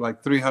have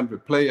like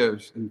 300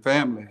 players and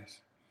families,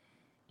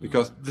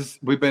 because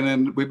we've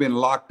been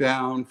locked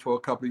down for a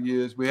couple of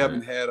years. We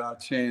haven't had our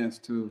chance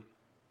to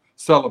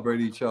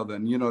celebrate each other,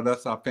 and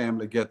that's our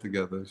family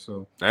get-together.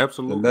 So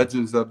absolutely, the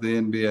legends of the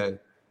NBA.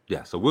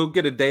 Yeah, so we'll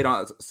get a date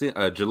on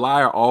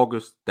July or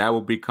August. That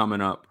will be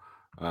coming up.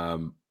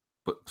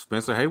 But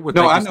Spencer Haywood,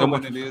 no, I know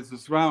when it is.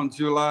 It's around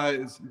July.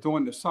 It's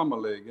during the summer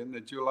league, isn't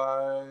it?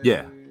 July.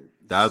 Yeah,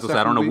 I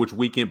don't know which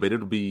weekend, but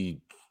it'll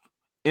be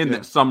in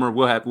the summer.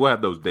 We'll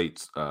have those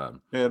dates.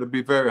 It'll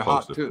be very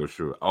hot too, for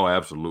sure. Oh,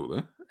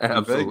 absolutely.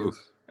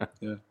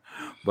 Yeah.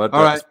 But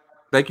all right.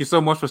 Thank you so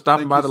much for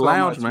stopping by the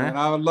lounge, man.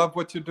 I love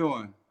what you're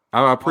doing.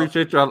 I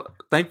appreciate you.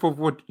 Thankful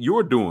for what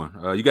you're doing.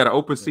 You got an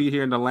open seat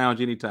here in the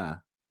lounge anytime.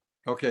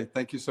 Okay,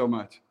 thank you so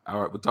much.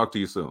 All right, we'll talk to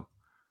you soon.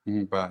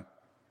 Bye.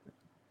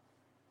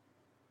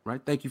 Right,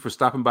 thank you for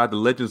stopping by the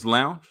Legends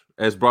Lounge,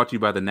 as brought to you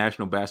by the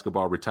National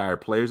Basketball Retired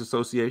Players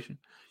Association.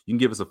 You can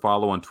give us a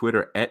follow on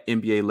Twitter at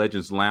NBA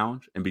Legends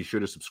Lounge, and be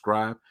sure to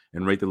subscribe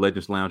and rate the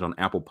Legends Lounge on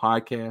Apple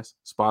Podcasts,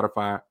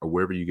 Spotify, or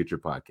wherever you get your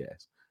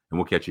podcasts. And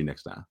we'll catch you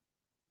next time.